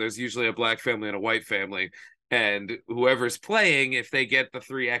game, there's usually a black family and a white family. And whoever's playing, if they get the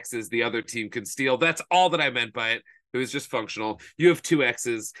 3 X's, the other team can steal. That's all that I meant by it. It was just functional. You have 2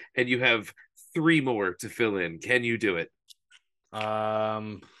 X's and you have 3 more to fill in. Can you do it?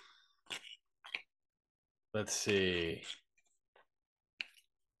 Let's see.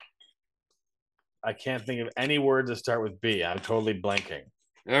 I can't think of any words that start with B. I'm totally blanking.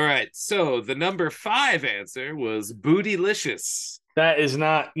 All right. So the number 5 answer was bootylicious. That is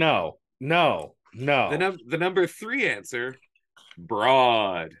not no. The number 3 answer,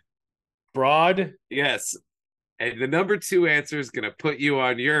 broad. Broad? Yes. And the number 2 answer is going to put you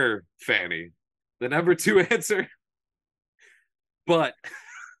on your fanny. The number 2 answer, butt.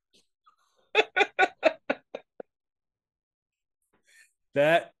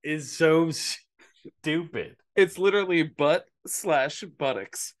 That is so stupid. It's literally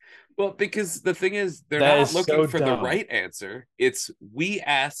butt/buttocks. Well, because the thing is, they're That not is looking so for the dumb. right answer. It's we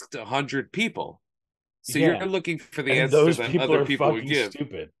asked 100 people. So Yeah. you're looking for the And answer those that people other are people would fucking give.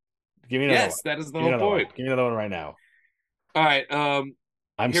 stupid. Give me another one. Yes, that is the Give me whole another one. point. Give me another one right now. All right.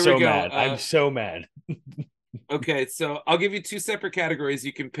 I'm Here so we go. mad. I'm so mad. Okay, so I'll give you 2 separate categories.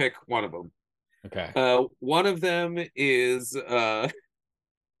 You can pick one of them. Okay. One of them is God,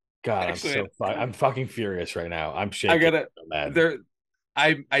 actually I'm fucking furious right now. I'm shaking. I gotta so mad. there.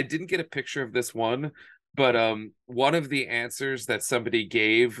 I didn't get a picture of this one, but one of the answers that somebody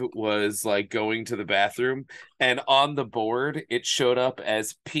gave was like going to the bathroom, and on the board it showed up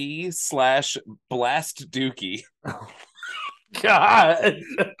as P/blast dookie. God.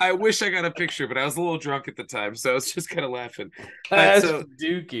 I wish I got a picture, but I was a little drunk at the time, so I was just kind of laughing. Blast So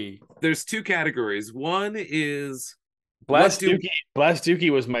Dookie. there's 2 categories. One is Blast Dookie. Blast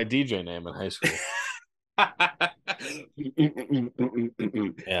Dookie was my DJ name in high school.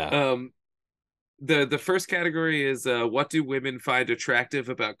 Yeah. The first category is what do women find attractive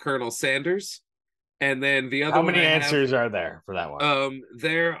about Colonel Sanders? And then the other How one many I answers are there for that one?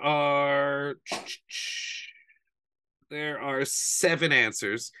 There are 7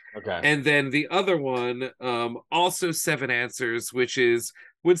 answers. Okay. And then the other one also 7 answers, which is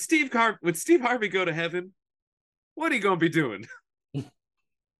would Steve Harvey go to heaven? What are you going to be doing?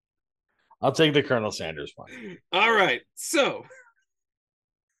 I'll take the Colonel Sanders one. All right. So,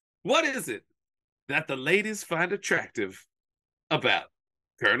 what is it that the ladies find attractive about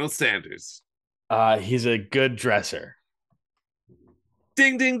Colonel Sanders? He's a good dresser.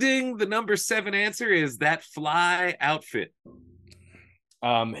 Ding, ding, ding. The number 7 answer is that fly outfit.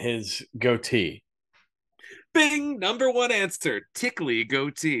 His goatee. Bing. Number 1 answer, tickly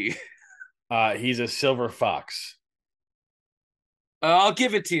goatee. He's a silver fox. I'll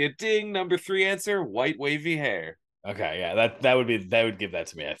give it to you. Ding. Number 3 answer, white wavy hair. Okay, yeah, that would give that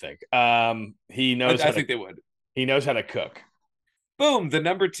to me. I think. He knows. I think they would. He knows how to cook. Boom. The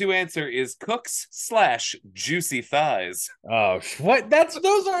number 2 answer is cooks/juicy thighs. Oh, what?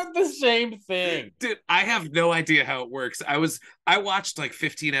 Those aren't the same thing. Dude, I have no idea how it works. I watched like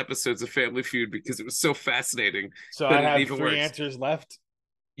 15 episodes of Family Feud because it was so fascinating. So that I have it even 3 works. answers left.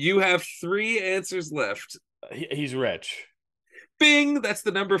 You have 3 answers left. He's rich. Bing. That's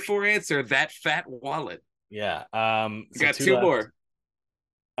the number 4 answer. That fat wallet. Yeah. So got 2 more.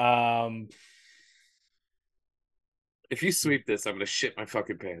 If you sweep this, I'm gonna shit my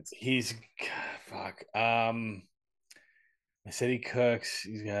fucking pants. He's fuck. I said he cooks.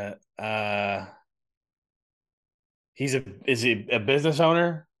 He's got. Is he a business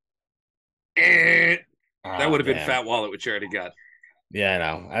owner? That would have been fat wallet, which you already got. Yeah, I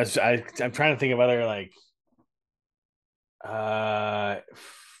know. I'm trying to think of other like.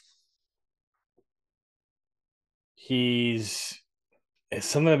 It's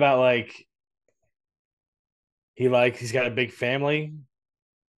something about like he's got a big family.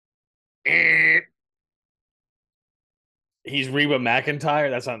 He's Reba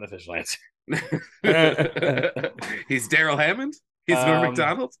McEntire. That's not an official answer. He's Daryl Hammond. He's Norm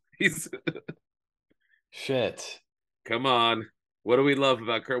Macdonald. He's shit. Come on. What do we love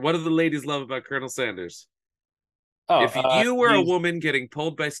about what do the ladies love about Colonel Sanders? Oh, if you were a woman getting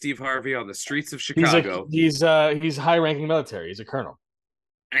pulled by Steve Harvey on the streets of Chicago, he's high-ranking military. He's a colonel.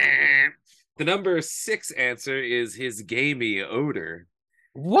 The number 6 answer is his gamey odor.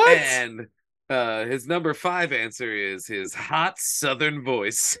 What? And his number 5 answer is his hot Southern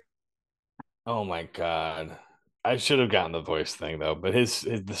voice. Oh my god! I should have gotten the voice thing though, but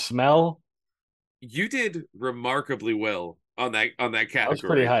the smell. You did remarkably well on that category. I was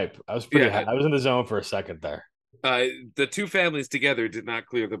pretty hype. I was in the zone for a second there. The 2 families together did not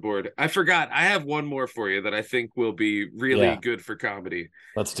clear the board. I forgot. I have one more for you that I think will be really good for comedy.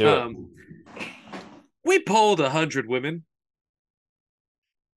 Let's do it. We polled 100 women.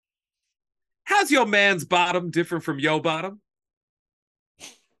 How How's your man's bottom different from your bottom?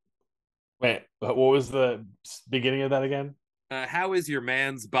 Wait, what was the beginning of that again? How is your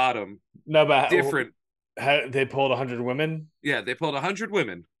man's bottom No, but different? how, they pulled 100 women. Yeah, they pulled 100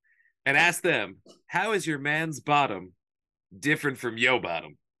 women and asked them, how is your man's bottom different from your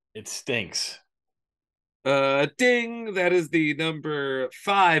bottom? It stinks. Ding. That is the number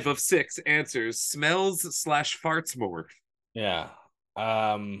 5 of 6 answers. Smells/farts more. Yeah.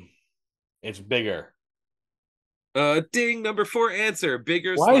 It's bigger. Ding. Number 4 answer.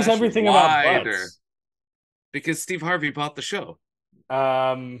 Bigger Why is slash everything about wider. butts? Because Steve Harvey bought the show.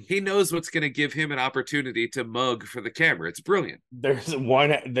 He knows what's going to give him an opportunity to mug for the camera. It's brilliant. There's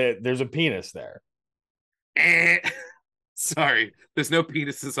a penis there. Sorry, there's no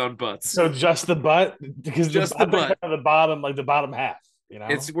penises on butts. So just the butt, because just the butt, the bottom, like the bottom half. You know,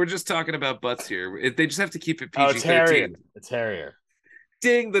 we're just talking about butts here. They just have to keep it PG-13. It's hairier. It's hairier.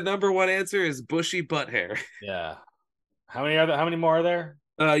 Ding. The number 1 answer is bushy butt hair. Yeah. How many more are there?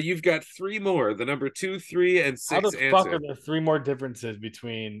 You've got 3 more. The number 2, 3, and 6. How the fuck are there 3 more differences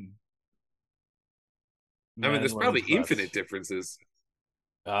between? I mean, there's probably infinite differences.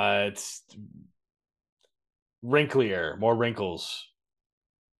 It's wrinklier, more wrinkles.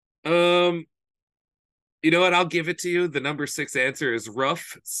 You know what? I'll give it to you. The number 6 answer is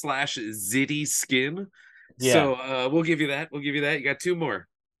rough/zitty skin. Yeah. So we'll give you that. You got 2 more.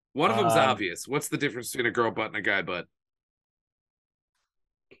 One of them's obvious. What's the difference between a girl butt and a guy butt?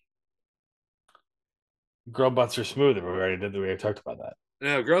 Girl butts are smoother. We already talked about that.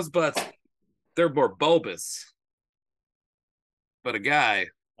 No, girls' butts, they're more bulbous. But a guy.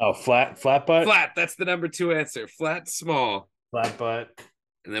 Oh, flat butt? Flat. That's the number 2 answer. Flat, small. Flat butt.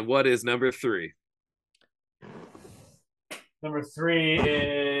 And then what is number 3? Number 3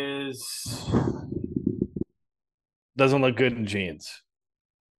 is doesn't look good in jeans.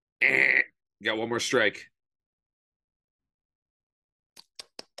 Got one more strike.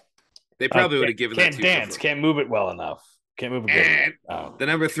 They probably would have given that to you. Can't dance. Can't move it well enough. Can't move it good. Oh. The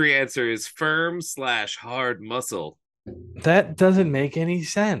number 3 answer is firm/hard muscle. That doesn't make any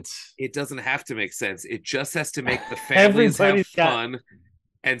sense. It doesn't have to make sense. It just has to make the families have fun.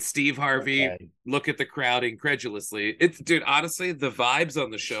 And Steve Harvey look at the crowd incredulously. Dude, honestly, the vibes on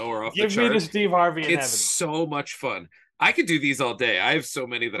the show are off the charts. Give me the Steve Harvey. It's so much fun. I could do these all day. I have so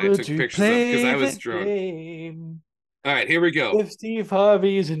many that I took pictures of because I was drunk. Game? All right, here we go. If Steve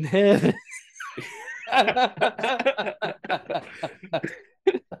Harvey's in heaven.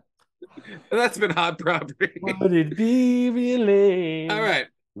 That's been hot property. Would it be really? All right.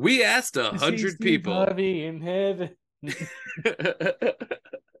 We asked 100 people. Steve Harvey in heaven.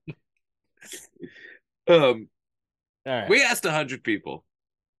 All right. We asked 100 people.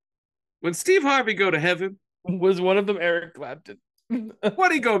 When Steve Harvey go to heaven, was one of them Eric Clapton?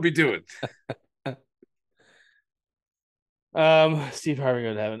 What he gonna be doing? Steve Harvey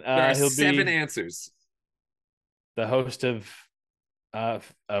go to heaven. There are 7 answers. The host of a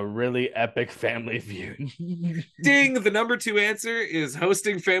really epic Family Feud. Ding! The number 2 answer is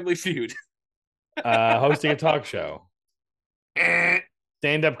hosting Family Feud. Hosting a talk show.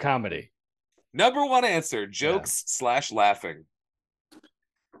 Stand-up comedy. Number 1 answer: jokes/laughing.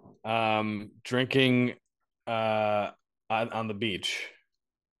 Drinking on the beach.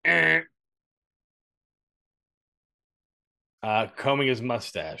 Combing his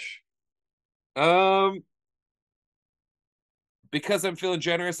mustache. Because I'm feeling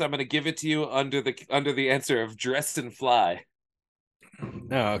generous, I'm going to give it to you under the answer of dress and fly.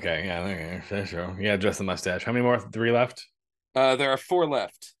 Oh, okay. Yeah, that's true. Yeah, dress the mustache. How many more? 3 left? There are 4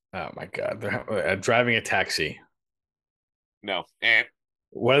 left. Oh my god. They're driving a taxi. No.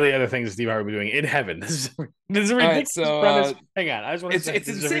 What are the other things Steve Harvey doing in heaven? This is a ridiculous premise. Hang on, I just want to say it's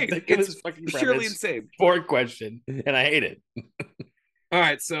insane. It's purely insane. 4th question, and I hate it. All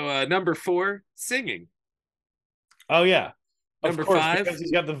right, so number 4, singing. Oh yeah, number 5, because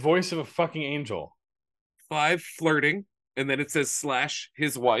he's got the voice of a fucking angel. 5, flirting, and then it says /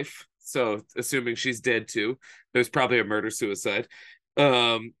 his wife. So assuming she's dead too, there's probably a murder suicide.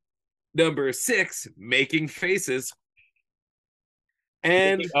 Number 6, making faces.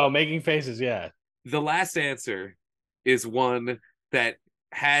 And making faces, yeah. The last answer is one that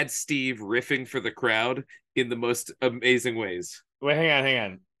had Steve riffing for the crowd in the most amazing ways. Wait, hang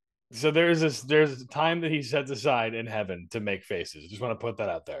on. So there's a time that he sets aside in heaven to make faces. Just want to put that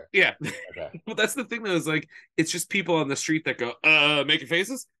out there. Yeah. Okay. Well, that's the thing though, is like it's just people on the street that go, making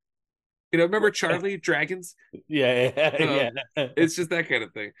faces. You know, remember Charlie Dragons? Yeah. It's just that kind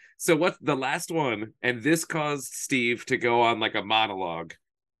of thing. So what's the last one? And this caused Steve to go on like a monologue.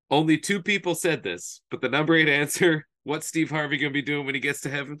 Only 2 people said this, but the number 8 answer, what's Steve Harvey gonna be doing when he gets to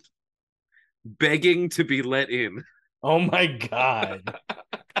heaven? begging to be let in. Oh my God.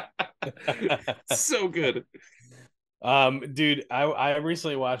 So good. Dude, I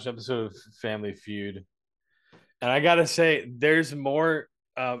recently watched an episode of Family Feud, and I gotta say, there's more.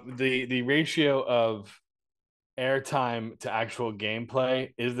 The ratio of airtime to actual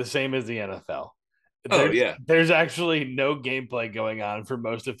gameplay is the same as the NFL. Oh yeah. There's actually no gameplay going on for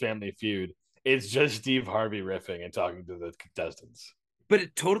most of Family Feud. It's just Steve Harvey riffing and talking to the contestants. But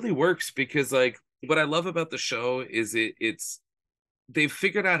it totally works because like what I love about the show is it's they've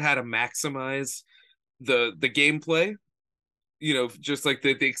figured out how to maximize the gameplay, you know, just like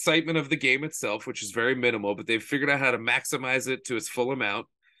the excitement of the game itself, which is very minimal, but they've figured out how to maximize it to its full amount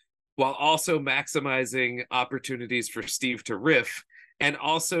while also maximizing opportunities for Steve to riff and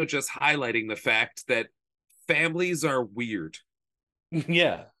also just highlighting the fact that families are weird.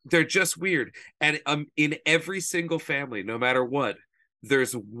 Yeah. They're just weird. And in every single family, no matter what,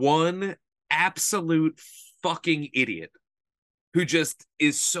 there's one absolute fucking idiot who just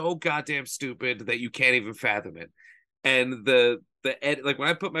is so goddamn stupid that you can't even fathom it. And like when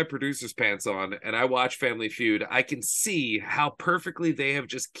I put my producer's pants on and I watch Family Feud, I can see how perfectly they have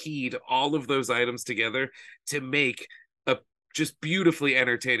just keyed all of those items together to make a just beautifully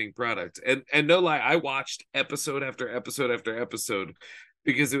entertaining product. And no lie, I watched episode after episode after episode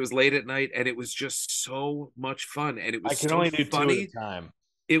because it was late at night and it was just so much fun and it I was can so only do funny. 2 at a time.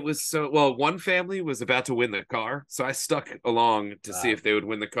 It was so well. One family was about to win the car, so I stuck along to see if they would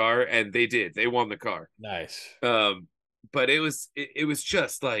win the car, and they did. They won the car. Nice. But it was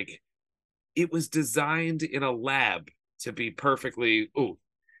just like it was designed in a lab to be perfectly. Ooh,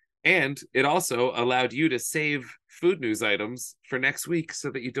 and it also allowed you to save food news items for next week,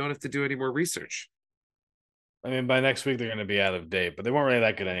 so that you don't have to do any more research. I mean, by next week they're going to be out of date, but they weren't really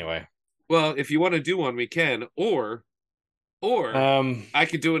that good anyway. Well, if you want to do one, we can, or I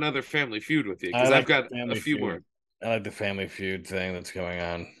could do another Family Feud with you because I've got a few more. I like the Family Feud thing that's going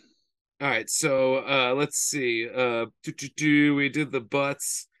on. All right, so let's see. We did the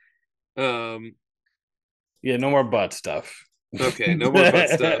butts. Yeah, no more butt stuff. Okay, no more butt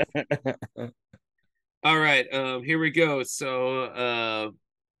stuff. All right, here we go. So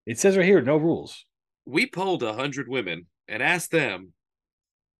it says right here, no rules. We polled 100 women and asked them,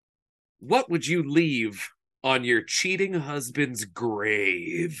 what would you leave on your cheating husband's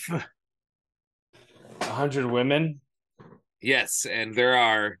grave? 100 women? Yes, and there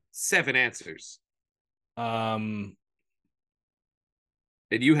are 7 answers. And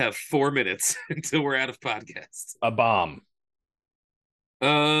you have 4 minutes until we're out of podcasts. A bomb.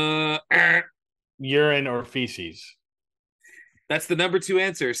 Urine or feces. That's the number 2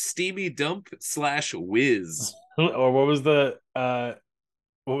 answer. Steamy dump / whiz. Or what was the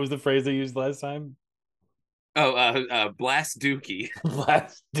phrase they used last time? Oh, blast dookie.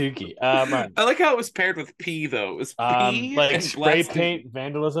 Blast dookie. Right. I like how it was paired with pee though. It was pee like and spray paint dookie.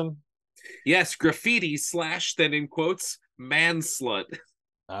 Vandalism. Yes, graffiti / then in quotes man slut.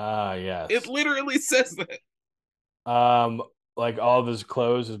 Ah, yes. It literally says that. Like all of his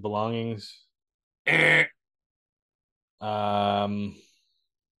clothes, his belongings. A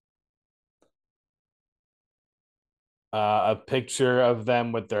picture of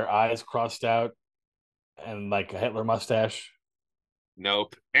them with their eyes crossed out and like a Hitler mustache.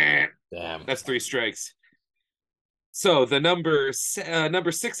 Nope. Damn. That's 3 strikes. So the number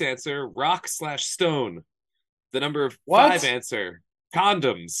 6 answer, rock / stone. The number 5 answer,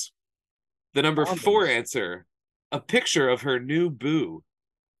 condoms. The number 4 answer, a picture of her new boo.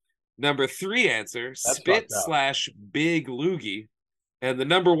 Number 3 answer, that's spit / big loogie. And the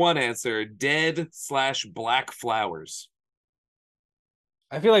number 1 answer, dead / black flowers.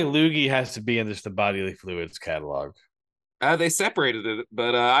 I feel like loogie has to be in just the bodily fluids catalog. They separated it,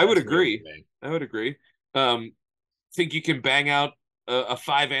 but I would agree. I would agree. Think you can bang out a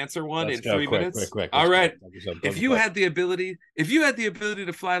 5 answer one in 3 minutes? Quick. All right. If you had the ability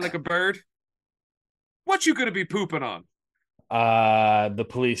to fly like a bird, what you gonna be pooping on? The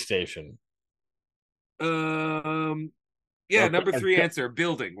police station. Yeah, number 3 answer,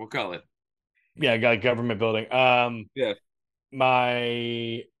 building. We'll call it. Yeah, I got a government building. Yeah.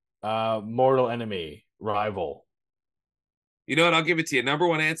 My mortal enemy, rival. You know what? I'll give it to you. Number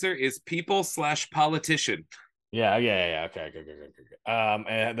 1 answer is people / politician. Yeah. Okay.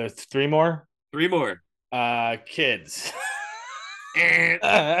 And there's 3 more? 3 more. Kids.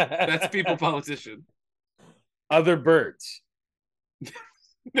 That's people politician. Other birds.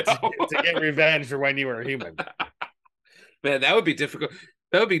 No. to get revenge for when you were a human. Man, that would be difficult.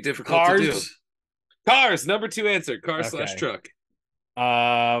 That would be difficult Cars? to do. Cars, number 2 answer. Car / truck.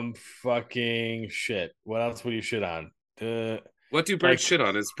 Fucking shit. What else would you shit on? What do birds shit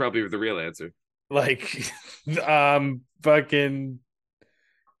on is probably the real answer. Like, fucking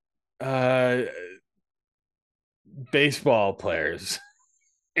baseball players.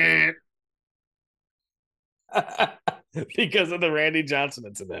 Because of the Randy Johnson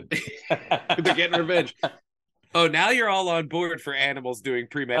incident. They're getting revenge. Oh, now you're all on board for animals doing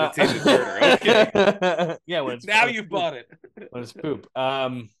premeditated murder. Okay. Yeah, now you've bought it. When it's poop. I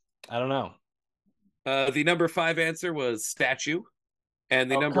don't know. The number 5 answer was statue. And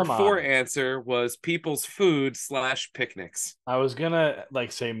the number 4 answer was people's food / picnics. I was gonna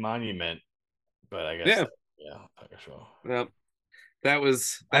say monument, but I guess I guess so. Well, I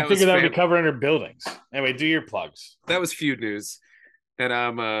figured that would be covered under buildings. Anyway, do your plugs. That was Feud News, and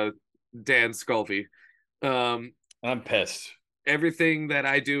I'm Dan Sculvey. I'm pissed. Everything that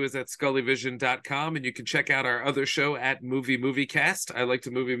I do is at scullyvision.com, and you can check out our other show at Moviecast. I like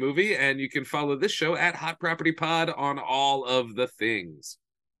to movie, and you can follow this show at Hot Property Pod on all of the things.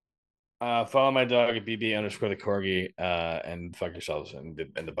 Follow my dog at BB_the corgi, and fuck yourselves in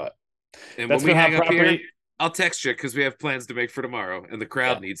the butt. And when we hang up here, I'll text you because we have plans to make for tomorrow, and the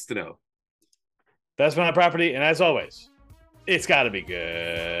crowd needs to know. That's my property, and as always, it's got to be good.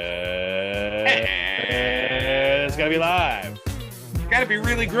 It's got to be live. It's got to be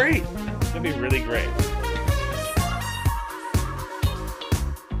really great. It's going to be really great.